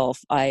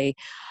myself. I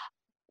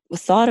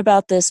thought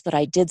about this, but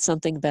I did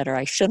something better.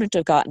 I shouldn't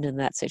have gotten in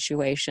that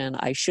situation.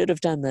 I should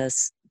have done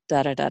this,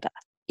 da da da da.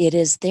 It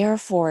is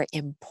therefore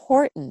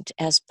important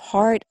as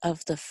part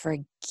of the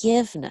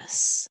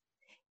forgiveness,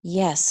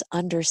 yes,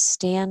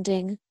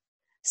 understanding,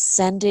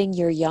 sending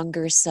your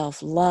younger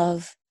self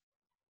love,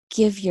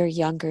 give your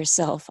younger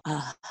self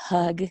a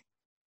hug,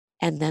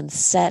 and then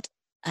set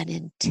an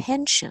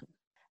intention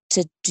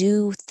to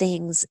do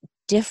things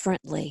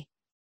differently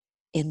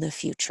in the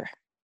future.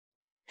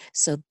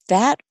 So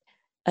that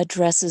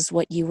addresses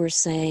what you were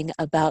saying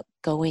about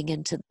going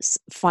into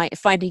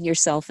finding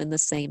yourself in the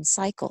same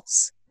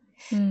cycles.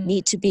 Mm.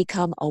 need to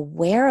become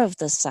aware of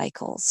the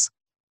cycles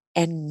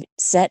and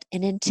set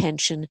an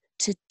intention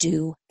to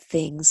do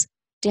things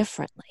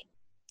differently.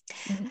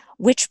 Mhm.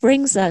 Which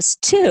brings us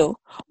to,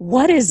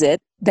 what is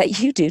it that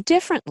you do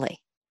differently?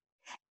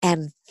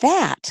 And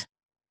that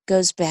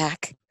goes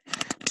back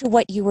to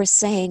what you were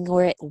saying,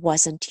 where it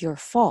wasn't your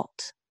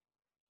fault.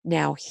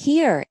 Now,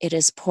 here it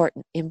is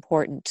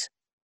important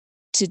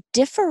to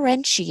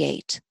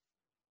differentiate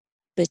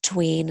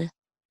between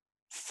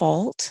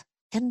fault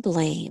and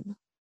blame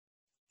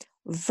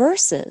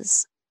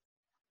versus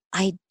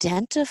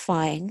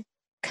identifying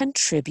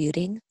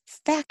contributing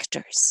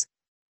factors.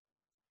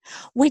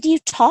 When you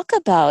talk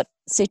about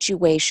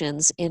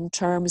situations in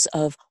terms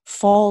of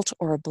fault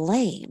or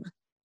blame,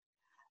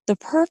 the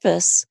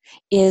purpose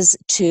is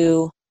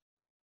to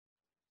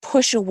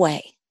push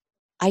away.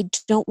 I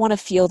don't want to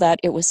feel that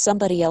it was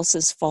somebody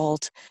else's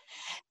fault.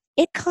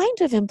 It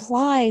kind of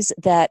implies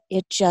that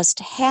it just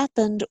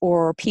happened,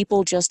 or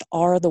people just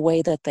are the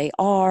way that they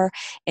are,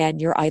 and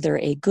you're either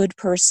a good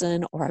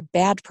person or a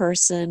bad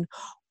person,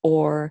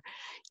 or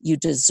you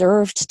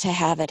deserved to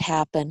have it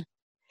happen.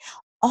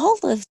 All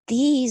of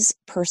these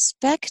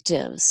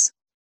perspectives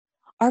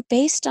are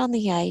based on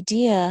the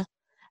idea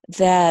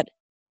that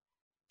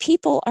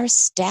people are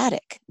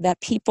static,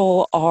 that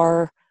people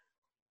are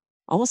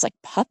almost like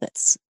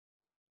puppets.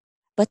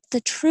 But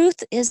the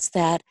truth is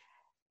that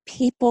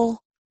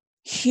people,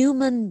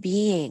 human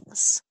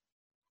beings,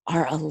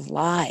 are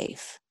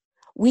alive.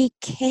 We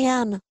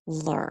can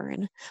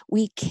learn,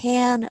 we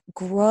can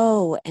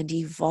grow and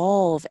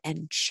evolve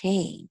and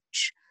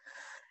change.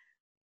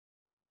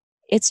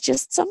 It's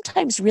just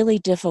sometimes really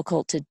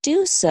difficult to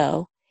do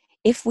so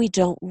if we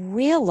don't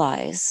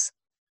realize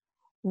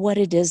what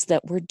it is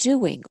that we're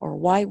doing or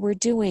why we're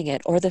doing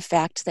it, or the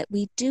fact that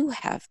we do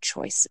have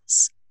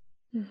choices.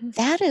 Mhm.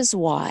 That is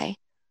why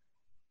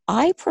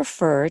I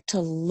prefer to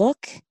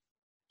look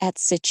at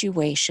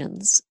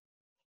situations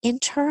in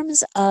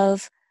terms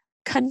of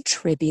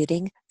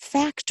contributing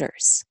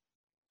factors.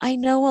 I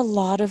know a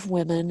lot of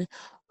women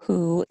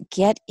who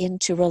get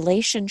into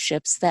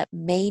relationships that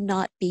may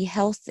not be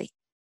healthy.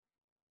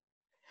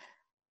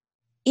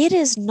 It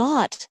is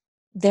not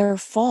their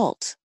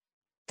fault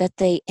that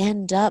they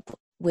end up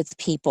with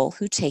people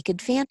who take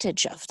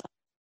advantage of them,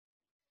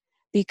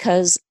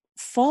 because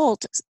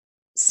fault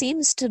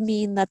seems to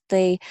mean that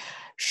they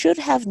should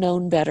have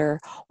known better.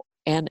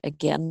 And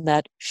again,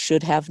 that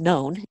should have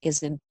known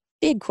is in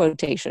big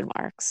quotation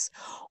marks,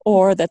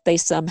 or that they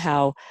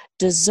somehow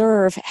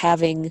deserve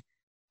having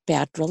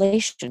bad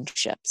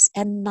relationships.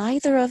 And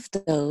neither of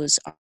those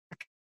are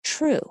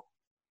true.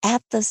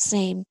 At the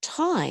same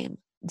time,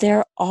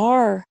 there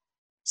are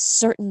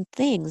certain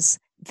things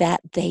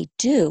that they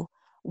do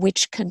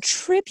which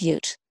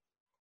contribute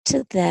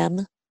to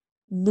them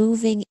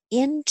moving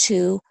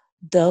into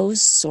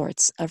those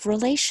sorts of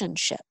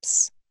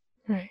relationships.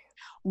 Right.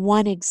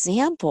 One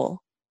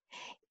example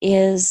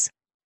is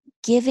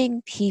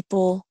giving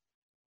people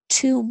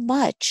too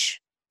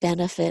much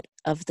benefit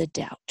of the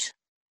doubt.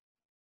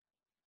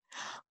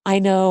 I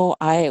know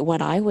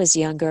when I was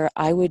younger,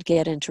 I would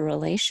get into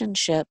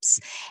relationships,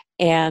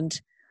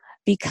 and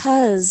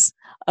because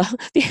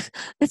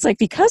it's like,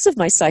 because of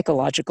my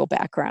psychological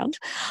background,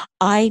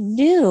 I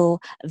knew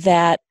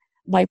that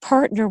my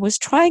partner was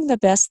trying the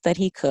best that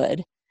he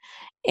could.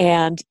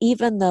 And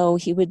even though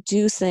he would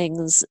do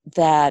things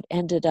that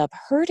ended up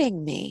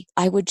hurting me,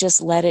 I would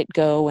just let it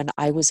go, and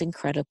I was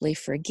incredibly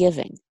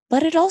forgiving.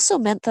 But it also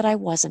meant that I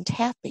wasn't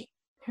happy.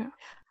 Yeah.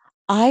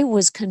 I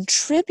was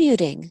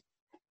contributing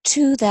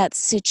to that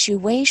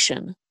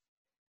situation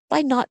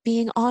by not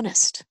being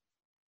honest,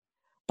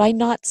 by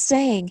not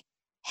saying,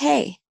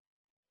 hey,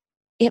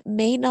 it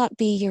may not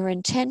be your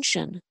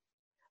intention,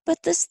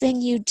 but this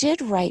thing you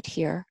did right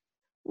here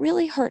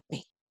really hurt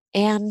me.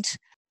 And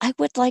I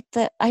would like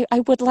I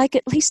would like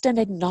at least an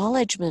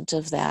acknowledgement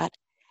of that.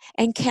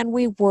 And can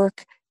we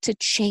work to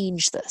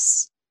change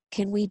this?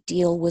 Can we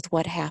deal with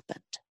what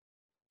happened?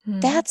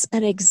 Mm. That's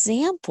an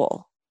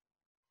example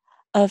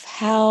of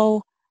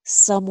how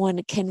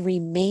someone can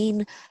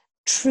remain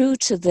true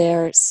to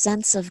their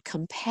sense of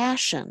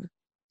compassion,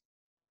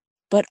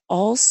 but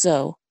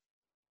also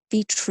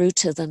be true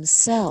to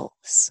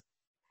themselves.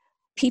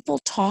 People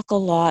talk a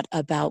lot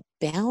about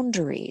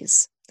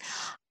boundaries.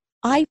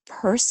 I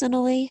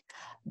personally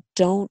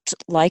don't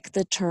like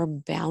the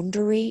term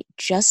boundary,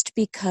 just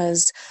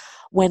because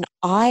when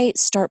I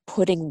start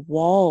putting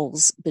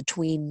walls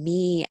between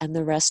me and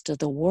the rest of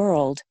the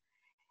world,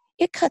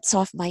 it cuts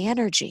off my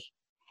energy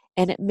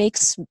and it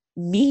makes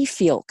me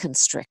feel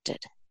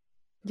constricted.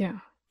 Yeah.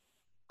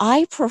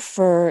 I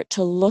prefer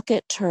to look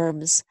at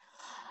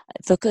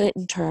it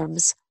in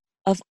terms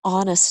of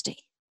honesty.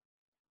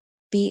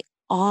 Be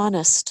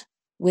honest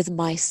with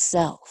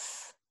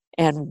myself.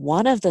 And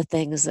one of the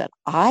things that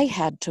I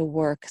had to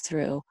work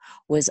through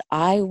was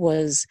I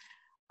was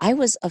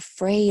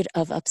afraid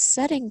of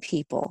upsetting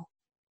people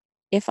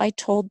if I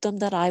told them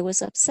that I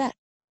was upset.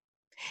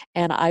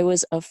 And I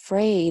was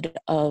afraid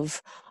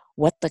of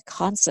what the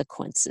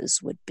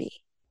consequences would be.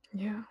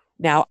 Yeah.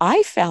 Now,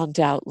 I found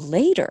out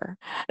later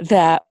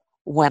that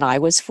when I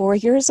was 4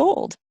 years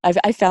old,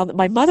 I found that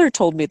my mother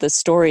told me the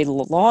story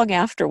long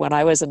after when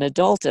I was an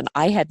adult, and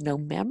I had no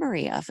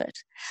memory of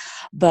it.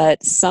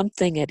 But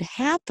something had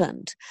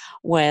happened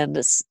when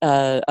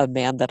a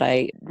man that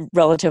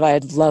relative I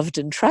had loved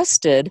and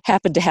trusted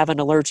happened to have an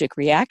allergic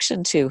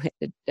reaction to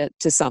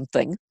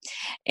something,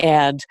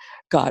 and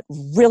got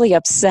really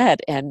upset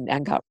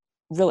and got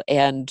really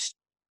and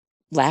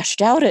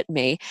lashed out at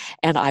me,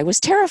 and I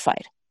was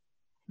terrified.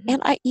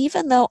 And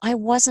even though I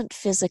wasn't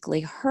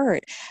physically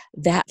hurt,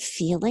 that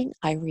feeling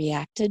I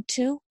reacted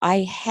to,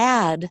 I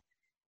had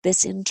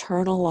this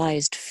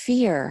internalized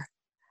fear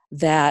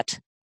that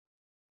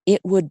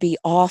it would be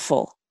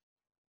awful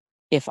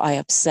if I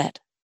upset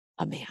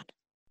a man.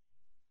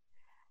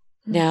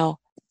 Now,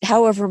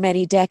 however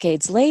many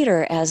decades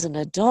later, as an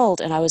adult,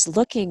 and I was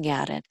looking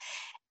at it,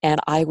 and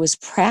I was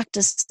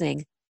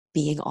practicing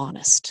being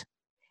honest,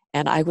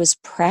 and I was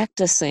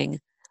practicing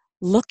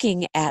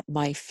looking at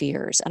my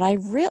fears, and I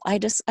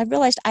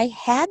realized I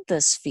had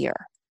this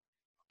fear.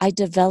 I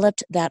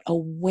developed that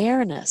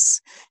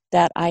awareness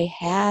that I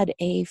had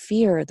a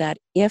fear that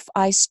if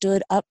I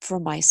stood up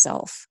for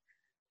myself,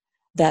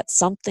 that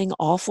something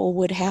awful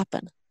would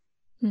happen.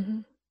 Mm-hmm.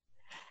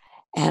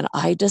 And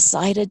I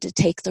decided to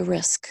take the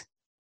risk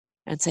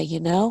and say,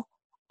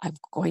 I'm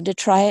going to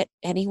try it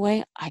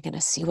anyway. I'm going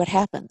to see what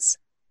happens.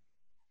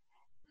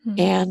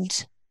 Mm-hmm.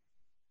 And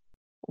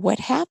what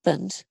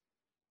happened,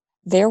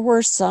 there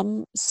were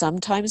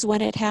sometimes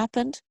when it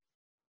happened,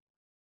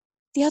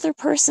 the other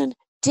person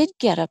did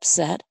get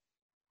upset,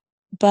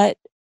 but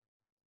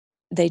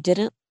they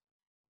didn't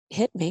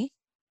hit me.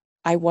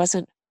 I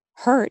wasn't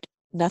hurt.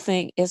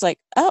 Nothing is like,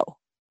 oh,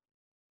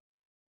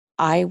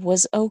 I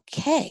was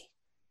okay.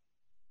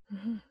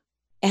 Mm-hmm.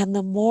 And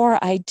the more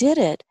I did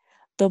it,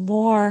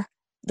 the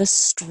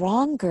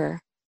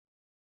stronger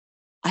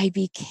I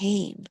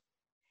became.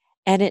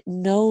 And it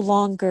no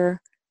longer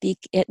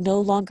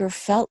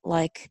felt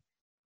like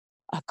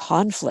a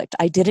conflict.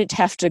 I didn't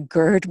have to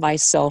gird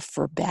myself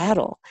for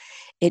battle.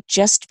 It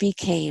just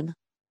became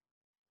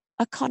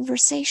a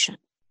conversation.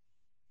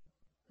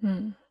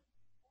 Mm.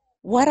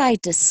 What I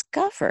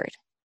discovered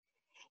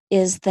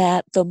is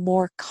that the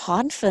more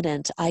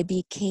confident I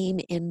became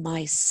in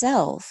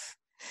myself,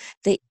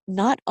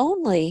 not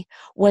only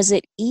was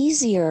it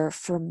easier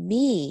for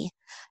me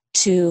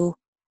to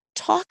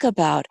talk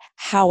about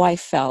how I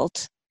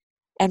felt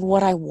and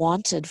what I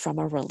wanted from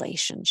a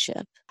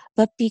relationship,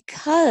 but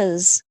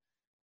because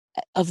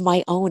of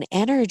my own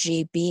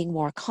energy being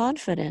more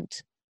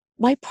confident,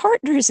 my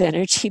partner's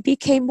energy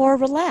became more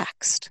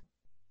relaxed.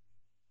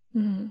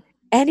 Mm-hmm.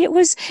 And it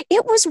was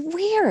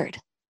weird,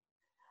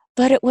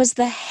 but it was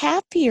the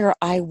happier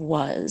I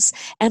was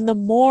and the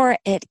more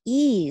at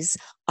ease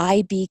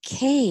I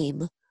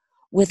became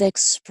with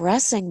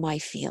expressing my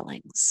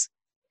feelings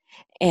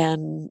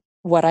and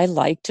what I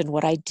liked and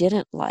what I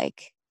didn't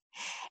like.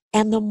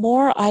 And the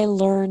more I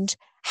learned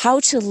how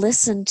to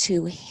listen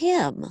to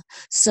him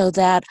so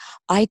that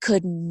I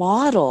could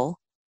model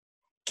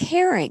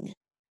caring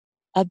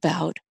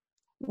about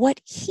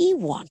what he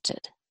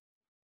wanted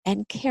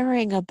and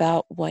caring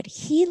about what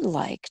he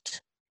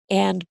liked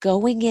and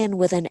going in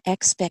with an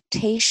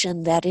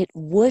expectation that it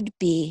would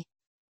be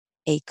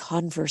a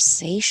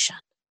conversation,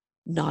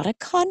 not a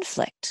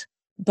conflict,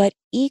 but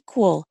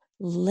equal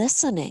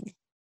listening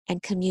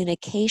and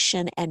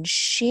communication and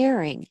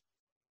sharing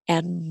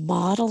and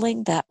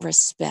modeling that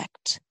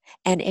respect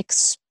and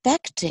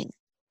expecting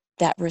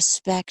that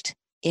respect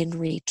in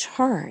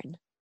return,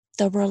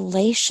 the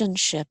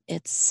relationship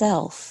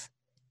itself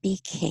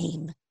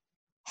became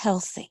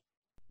healthy.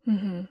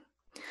 Mm-hmm.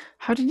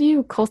 How did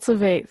you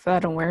cultivate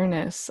that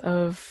awareness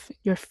of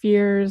your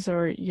fears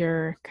or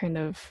your kind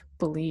of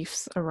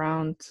beliefs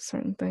around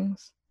certain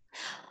things?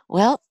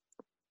 Well,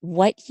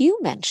 what you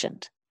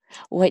mentioned,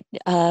 what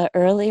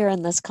earlier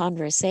in this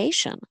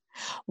conversation,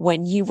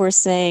 when you were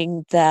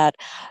saying that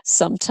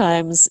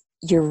sometimes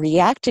you're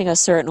reacting a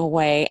certain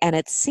way and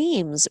it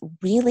seems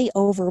really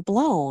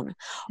overblown,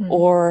 Mm-hmm.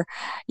 or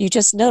you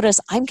just notice,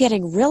 I'm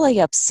getting really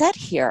upset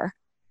here.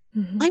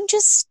 Mm-hmm. I'm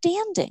just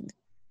standing.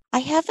 I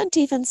haven't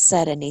even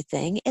said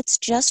anything. It's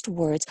just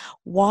words.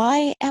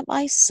 Why am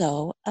I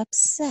so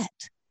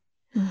upset?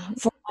 Mm-hmm.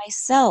 For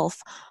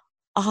myself,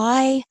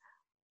 I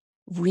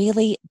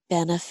really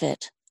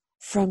benefit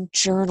from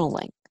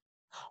journaling.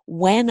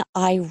 When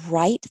I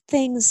write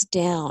things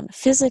down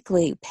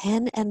physically,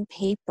 pen and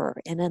paper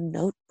in a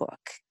notebook,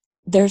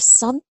 there's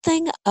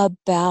something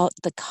about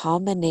the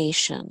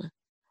combination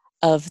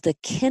of the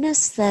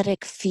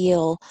kinesthetic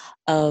feel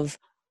of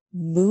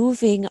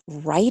moving,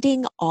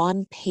 writing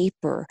on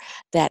paper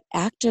that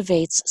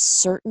activates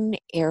certain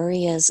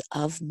areas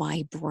of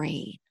my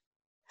brain,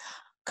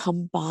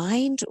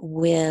 combined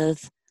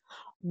with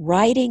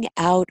writing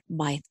out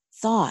my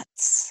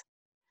thoughts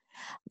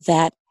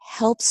that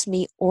helps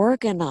me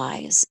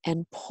organize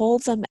and pull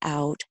them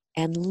out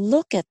and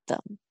look at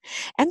them.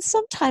 And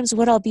sometimes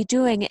what I'll be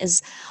doing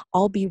is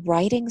I'll be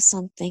writing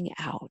something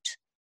out.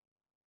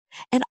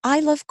 And I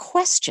love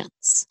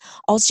questions.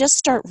 I'll just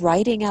start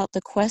writing out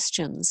the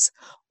questions.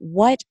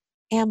 What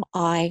am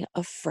I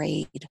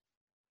afraid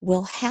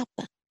will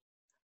happen?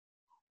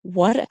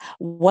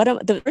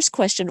 The first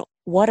question,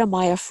 what am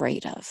I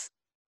afraid of?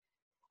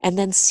 And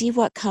then see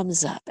what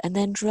comes up and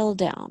then drill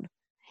down.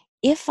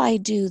 If I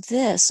do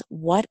this,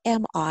 what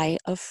am I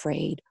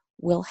afraid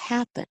will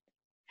happen?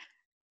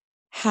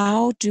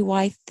 How do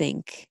I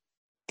think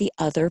the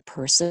other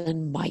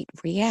person might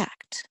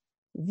react?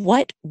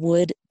 What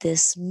would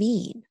this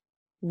mean?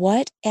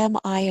 What am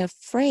I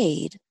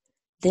afraid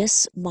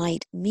this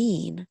might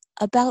mean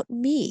about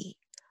me,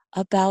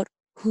 about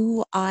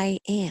who I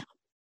am?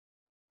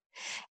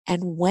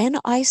 And when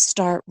I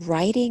start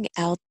writing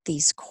out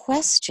these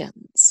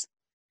questions,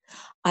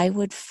 I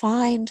would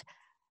find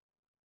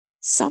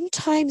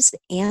sometimes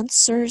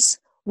answers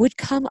would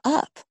come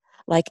up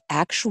like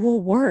actual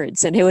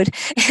words, and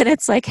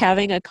it's like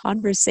having a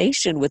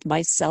conversation with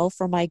myself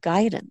or my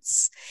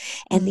guidance.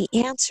 And the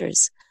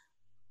answers,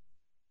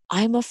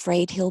 I'm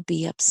afraid he'll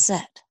be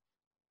upset.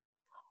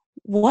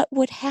 What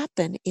would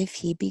happen if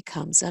he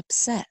becomes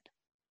upset?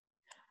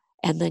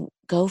 And then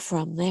go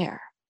from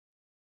there.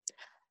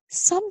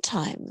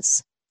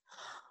 Sometimes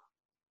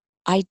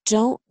I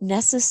don't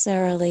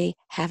necessarily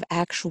have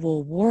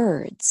actual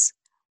words,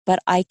 but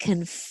I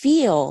can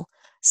feel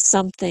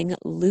something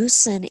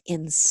loosen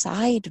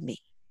inside me.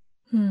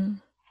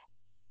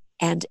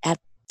 And at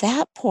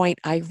that point,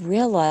 I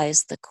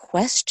realize the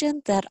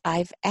question that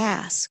I've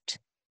asked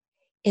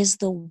is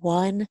the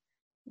one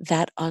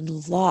that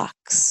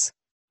unlocks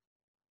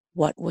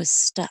what was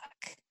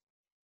stuck.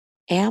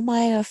 Am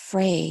I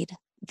afraid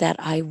that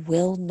I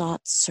will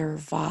not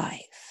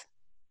survive?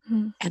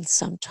 And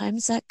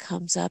sometimes that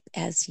comes up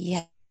as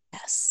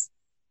yes.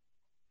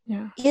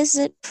 Yeah. Is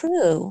it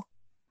true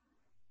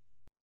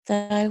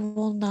that I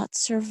will not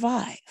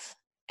survive?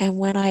 And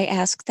when I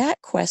ask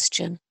that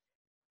question,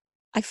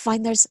 I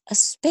find there's a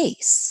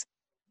space,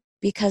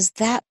 because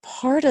that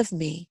part of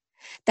me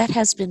that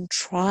has been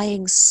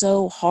trying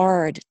so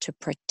hard to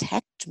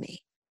protect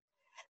me,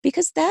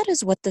 because that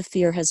is what the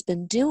fear has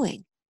been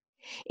doing.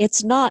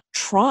 It's not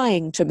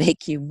trying to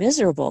make you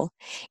miserable.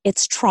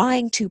 It's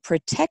trying to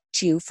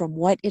protect you from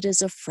what it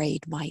is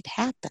afraid might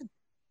happen.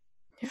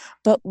 Yeah.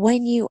 But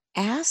when you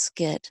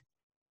ask it,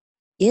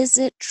 is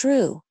it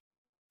true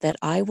that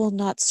I will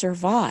not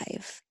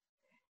survive?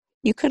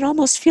 You can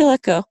almost feel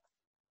it go,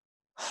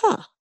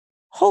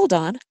 hold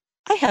on,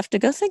 I have to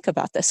go think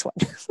about this one.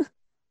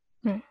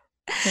 Right.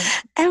 Yeah.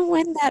 And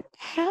when that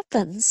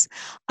happens,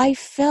 I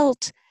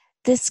felt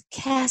this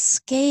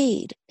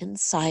cascade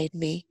inside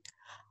me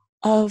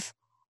of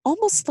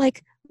almost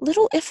like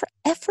little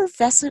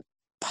effervescent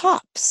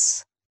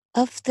pops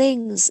of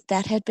things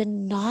that had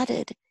been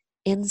knotted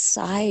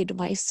inside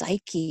my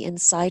psyche,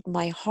 inside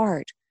my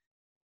heart,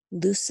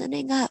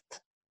 loosening up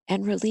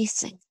and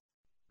releasing.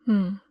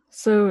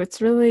 So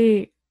it's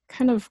really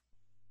kind of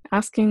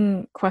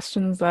asking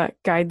questions that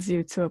guides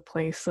you to a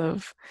place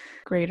of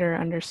greater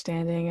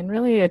understanding and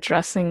really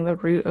addressing the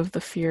root of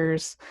the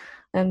fears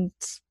and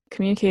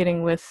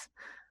communicating with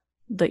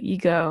the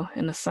ego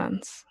in a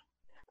sense.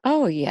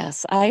 Oh,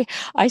 yes. I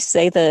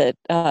say that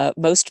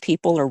most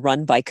people are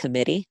run by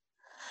committee,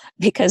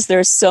 because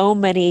there's so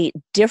many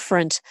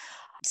different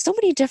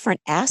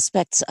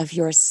aspects of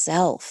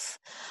yourself.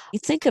 You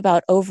think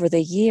about over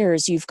the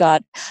years, you've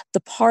got the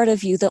part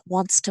of you that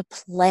wants to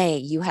play.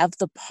 You have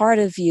the part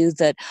of you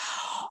that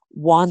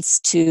wants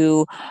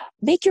to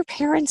make your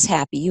parents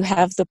happy. You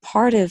have the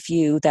part of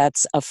you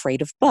that's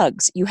afraid of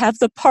bugs. You have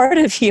the part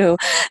of you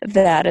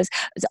that is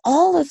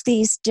all of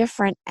these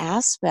different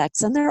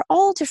aspects, and they're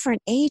all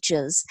different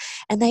ages,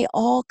 and they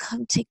all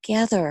come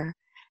together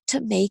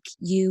to make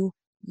you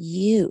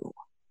you.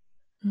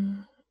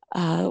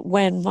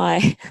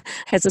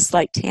 As a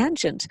slight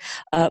tangent,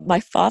 my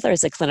father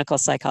is a clinical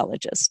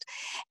psychologist,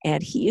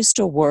 and he used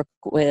to work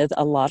with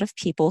a lot of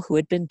people who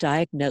had been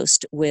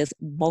diagnosed with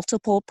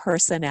multiple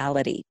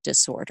personality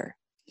disorder,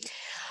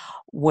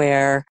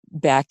 where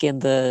back in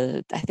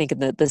the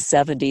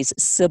 70s,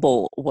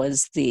 Sybil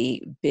was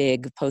the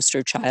big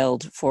poster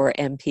child for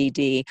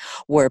MPD,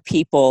 where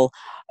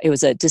it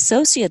was a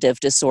dissociative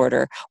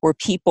disorder where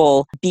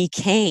people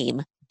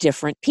became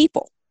different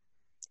people.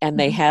 And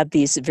they had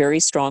these very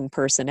strong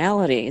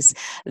personalities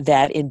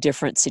that in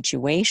different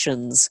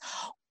situations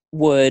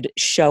would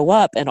show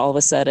up, and all of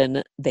a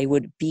sudden they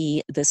would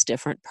be this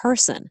different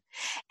person.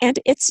 And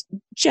it's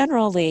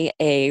generally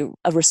a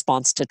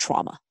response to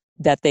trauma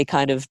that they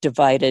kind of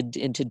divided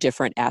into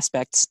different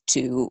aspects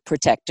to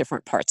protect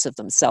different parts of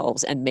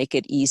themselves and make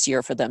it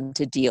easier for them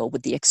to deal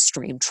with the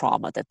extreme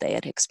trauma that they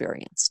had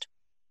experienced.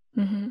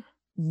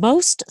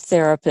 Most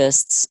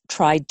therapists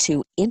tried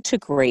to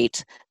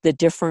integrate the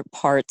different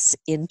parts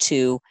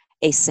into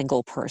a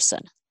single person.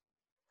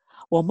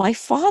 Well, my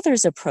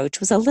father's approach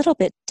was a little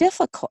bit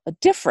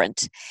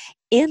different,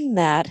 in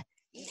that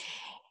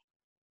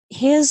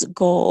his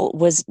goal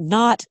was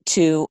not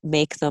to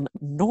make them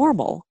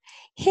normal.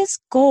 His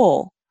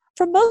goal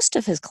for most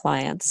of his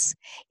clients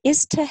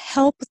is to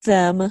help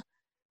them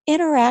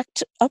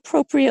interact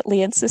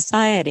appropriately in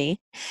society,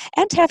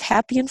 and have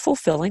happy and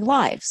fulfilling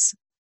lives.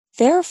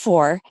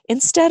 Therefore,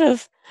 instead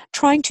of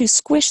trying to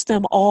squish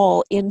them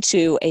all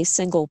into a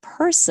single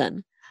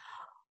person,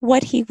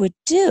 what he would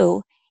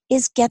do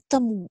is get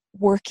them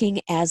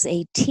working as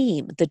a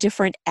team, the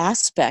different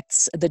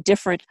aspects, the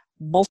different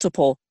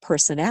multiple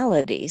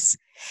personalities,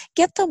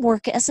 get them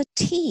work as a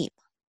team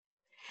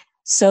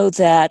so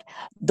that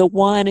the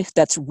one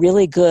that's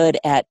really good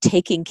at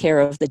taking care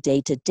of the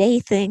day-to-day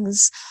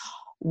things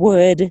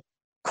would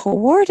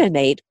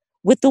coordinate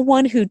with the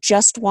one who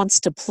just wants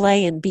to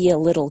play and be a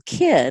little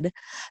kid,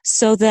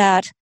 so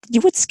that you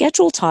would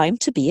schedule time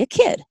to be a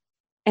kid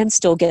and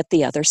still get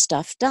the other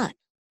stuff done.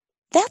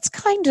 That's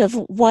kind of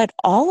what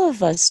all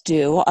of us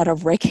do on a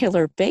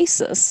regular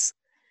basis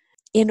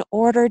in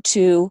order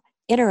to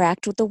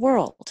interact with the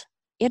world,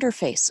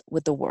 interface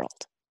with the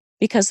world,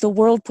 because the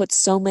world puts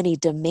so many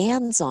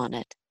demands on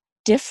it.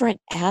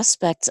 Different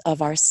aspects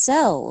of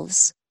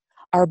ourselves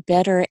are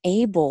better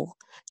able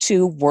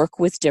to work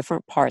with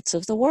different parts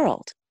of the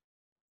world.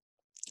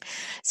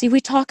 See,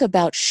 we talk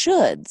about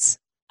shoulds.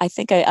 I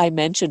think I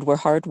mentioned we're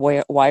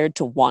hardwired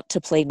to want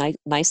to play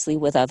nicely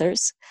with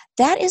others.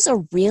 That is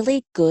a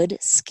really good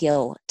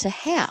skill to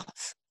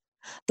have.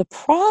 The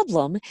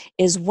problem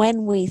is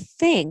when we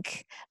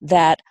think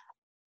that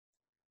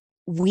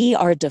we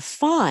are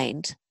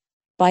defined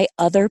by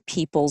other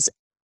people's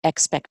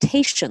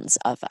expectations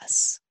of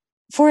us.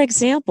 For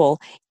example,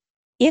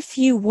 if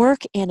you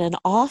work in an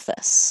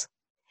office,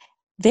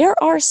 there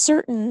are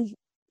certain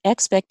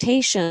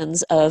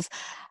expectations of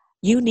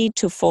you need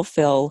to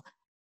fulfill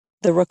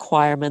the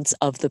requirements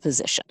of the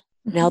position.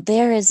 Now,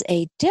 there is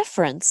a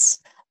difference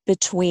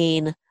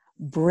between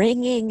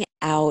bringing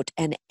out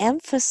and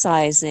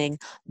emphasizing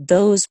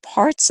those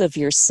parts of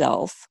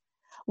yourself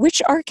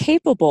which are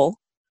capable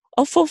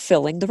of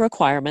fulfilling the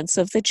requirements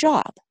of the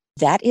job.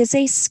 That is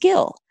a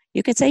skill.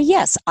 You can say,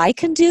 yes, I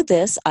can do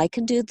this, I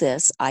can do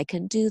this, I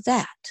can do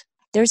that.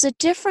 There's a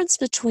difference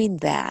between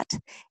that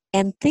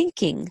and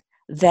thinking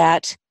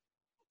that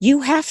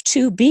you have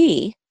to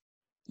be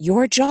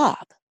your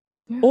job,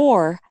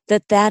 or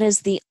that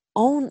is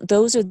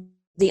those are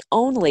the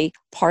only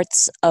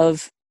parts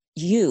of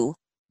you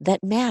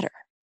that matter.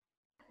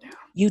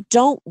 You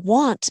don't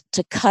want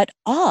to cut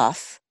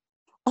off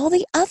all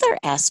the other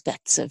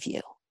aspects of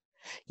you.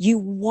 You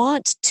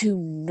want to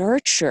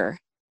nurture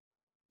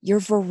your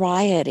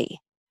variety,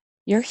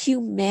 your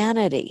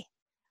humanity,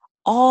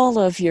 all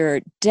of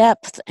your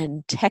depth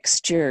and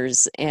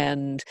textures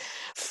and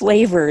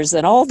flavors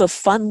and all the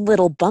fun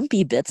little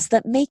bumpy bits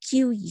that make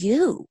you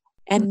you.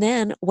 And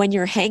then when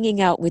you're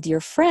hanging out with your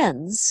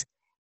friends,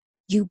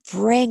 you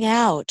bring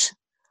out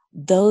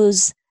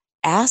those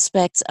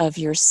aspects of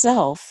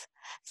yourself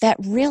that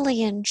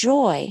really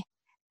enjoy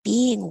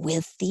being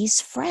with these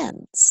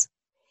friends.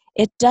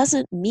 It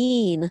doesn't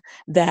mean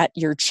that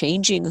you're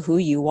changing who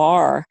you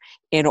are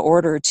in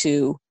order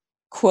to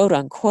quote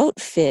unquote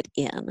fit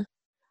in.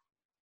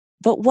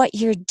 But what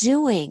you're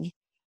doing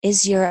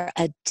is you're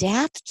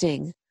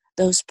adapting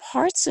those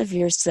parts of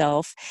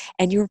yourself,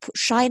 and you're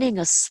shining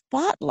a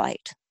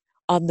spotlight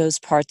on those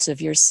parts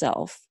of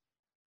yourself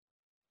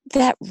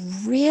that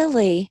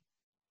really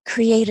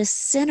create a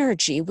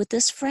synergy with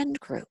this friend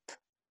group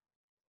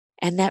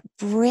and that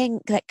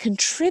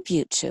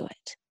contribute to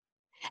it.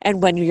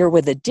 And when you're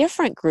with a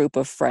different group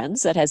of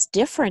friends that has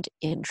different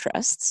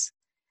interests,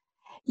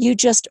 you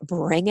just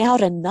bring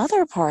out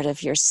another part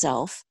of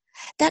yourself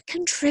that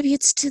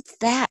contributes to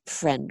that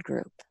friend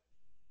group.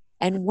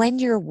 And when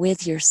you're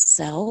with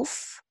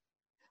yourself,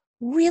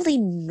 really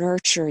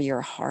nurture your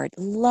heart,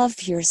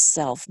 love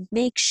yourself,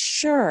 make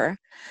sure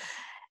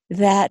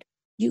that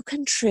you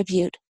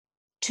contribute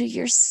to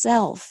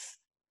yourself.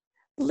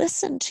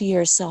 Listen to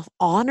yourself,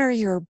 honor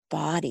your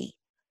body,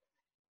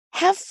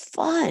 have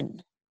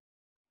fun,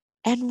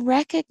 and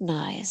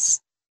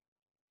recognize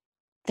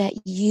that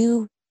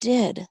you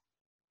did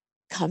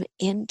come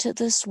into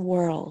this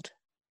world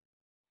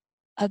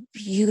a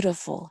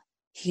beautiful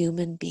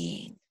human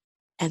being,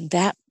 and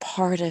that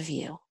part of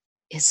you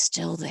is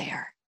still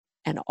there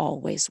and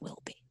always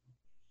will be.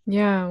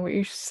 Yeah, what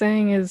you're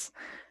saying is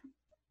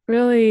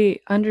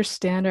really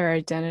understand our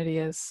identity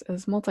as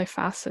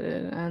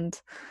multifaceted, and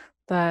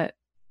that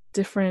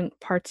different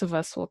parts of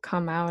us will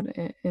come out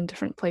in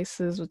different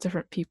places with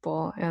different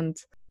people, and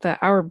that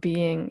our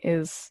being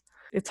it's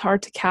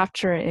hard to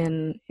capture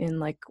in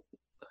like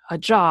a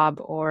job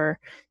or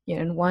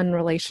in one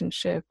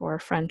relationship or a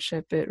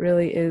friendship. It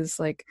really is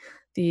like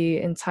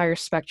the entire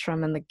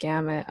spectrum and the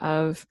gamut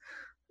of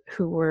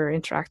who we're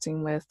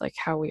interacting with, like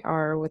how we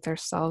are with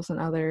ourselves and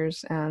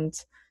others, and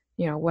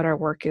what our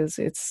work is.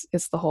 It's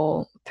the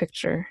whole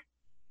picture.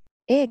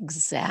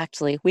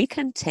 Exactly. We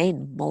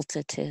contain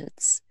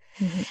multitudes.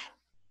 Mm-hmm.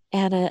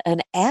 And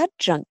an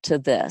adjunct to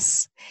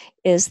this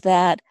is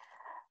that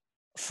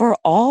for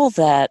all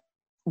that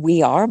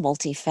we are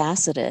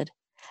multifaceted,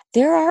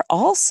 there are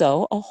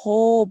also a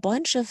whole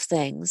bunch of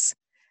things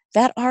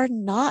that are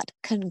not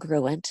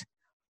congruent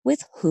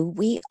with who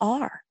we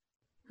are.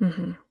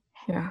 Mm-hmm.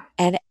 Yeah.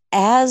 And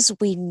as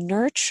we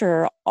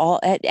nurture our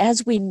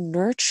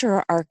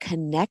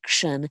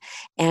connection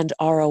and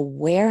our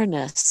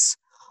awareness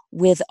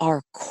with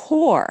our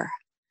core,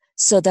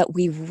 so that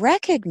we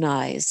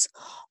recognize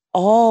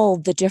all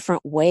the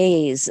different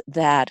ways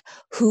that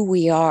who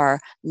we are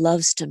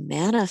loves to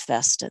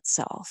manifest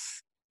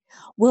itself,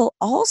 we'll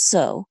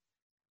also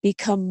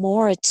become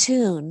more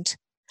attuned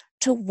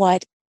to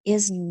what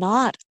is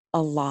not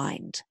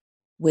aligned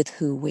with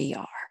who we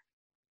are.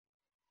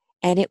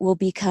 And it will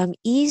become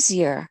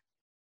easier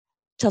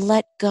to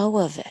let go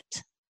of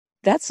it.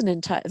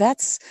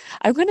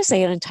 I'm going to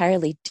say an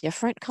entirely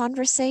different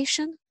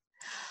conversation,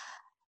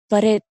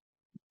 but it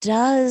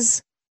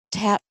does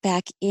tap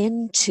back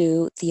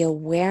into the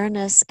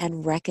awareness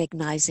and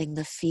recognizing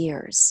the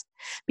fears.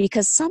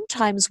 Because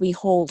sometimes we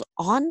hold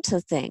on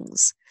to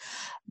things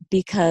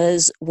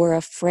because we're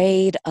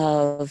afraid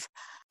of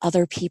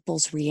other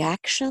people's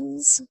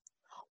reactions,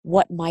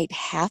 what might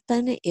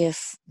happen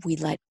if we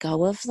let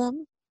go of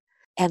them.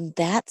 And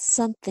that's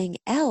something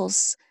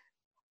else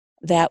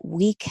that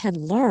we can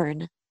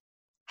learn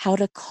how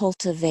to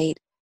cultivate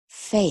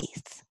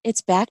faith.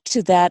 It's back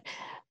to that,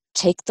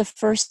 take the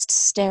first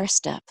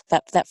step,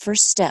 that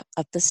first step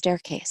up the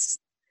staircase.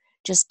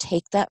 Just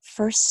take that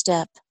first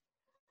step,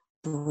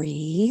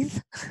 breathe,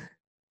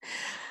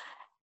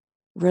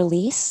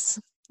 release.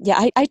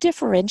 Yeah, I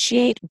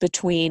differentiate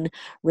between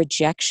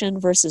rejection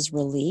versus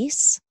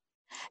release,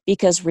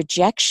 because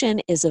rejection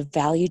is a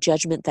value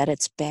judgment that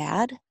it's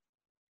bad.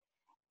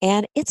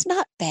 And it's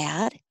not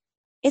bad.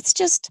 It's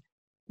just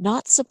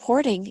not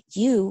supporting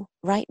you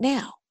right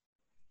now.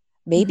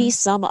 Maybe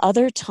some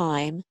other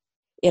time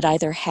it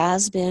either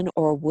has been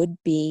or would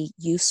be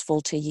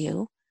useful to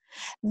you.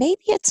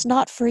 Maybe it's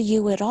not for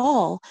you at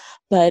all,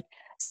 but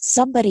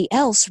somebody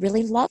else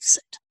really loves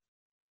it.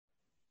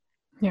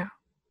 Yeah.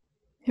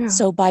 Yeah.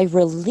 So by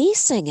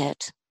releasing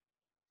it,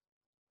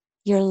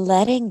 you're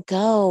letting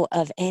go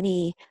of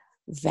any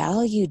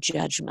value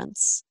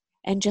judgments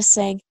and just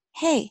saying,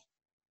 hey,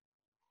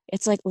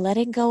 it's like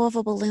letting go of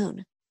a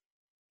balloon.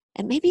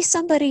 And maybe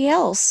somebody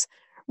else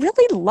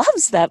really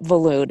loves that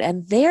balloon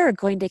and they're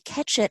going to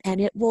catch it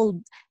and it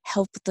will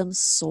help them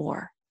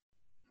soar.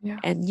 Yeah.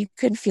 And you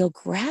can feel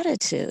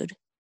gratitude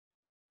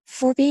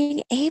for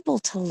being able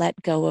to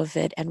let go of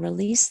it and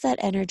release that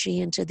energy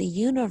into the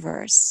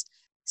universe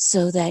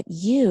so that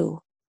you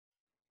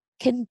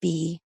can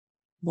be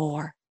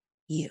more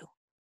you.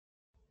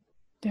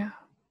 Yeah.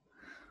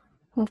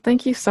 Well,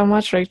 thank you so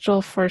much,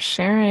 Rachel, for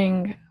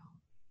sharing,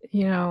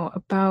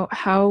 about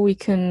how we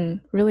can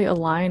really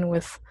align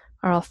with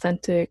our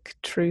authentic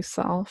true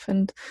self,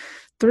 and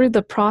through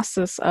the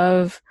process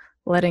of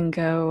letting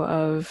go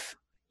of,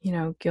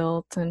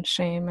 guilt and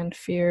shame and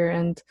fear,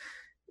 and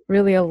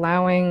really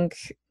allowing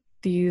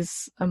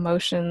these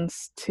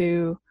emotions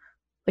to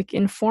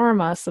inform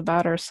us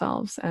about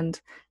ourselves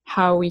and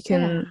how we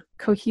can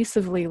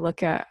cohesively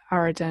look at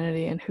our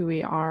identity and who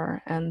we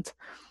are, and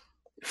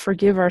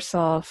forgive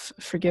ourselves,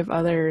 forgive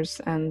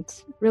others,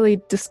 and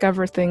really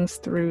discover things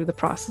through the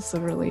process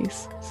of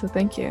release. So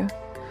thank you.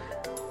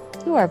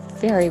 You are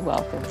very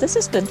welcome. This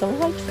has been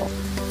delightful.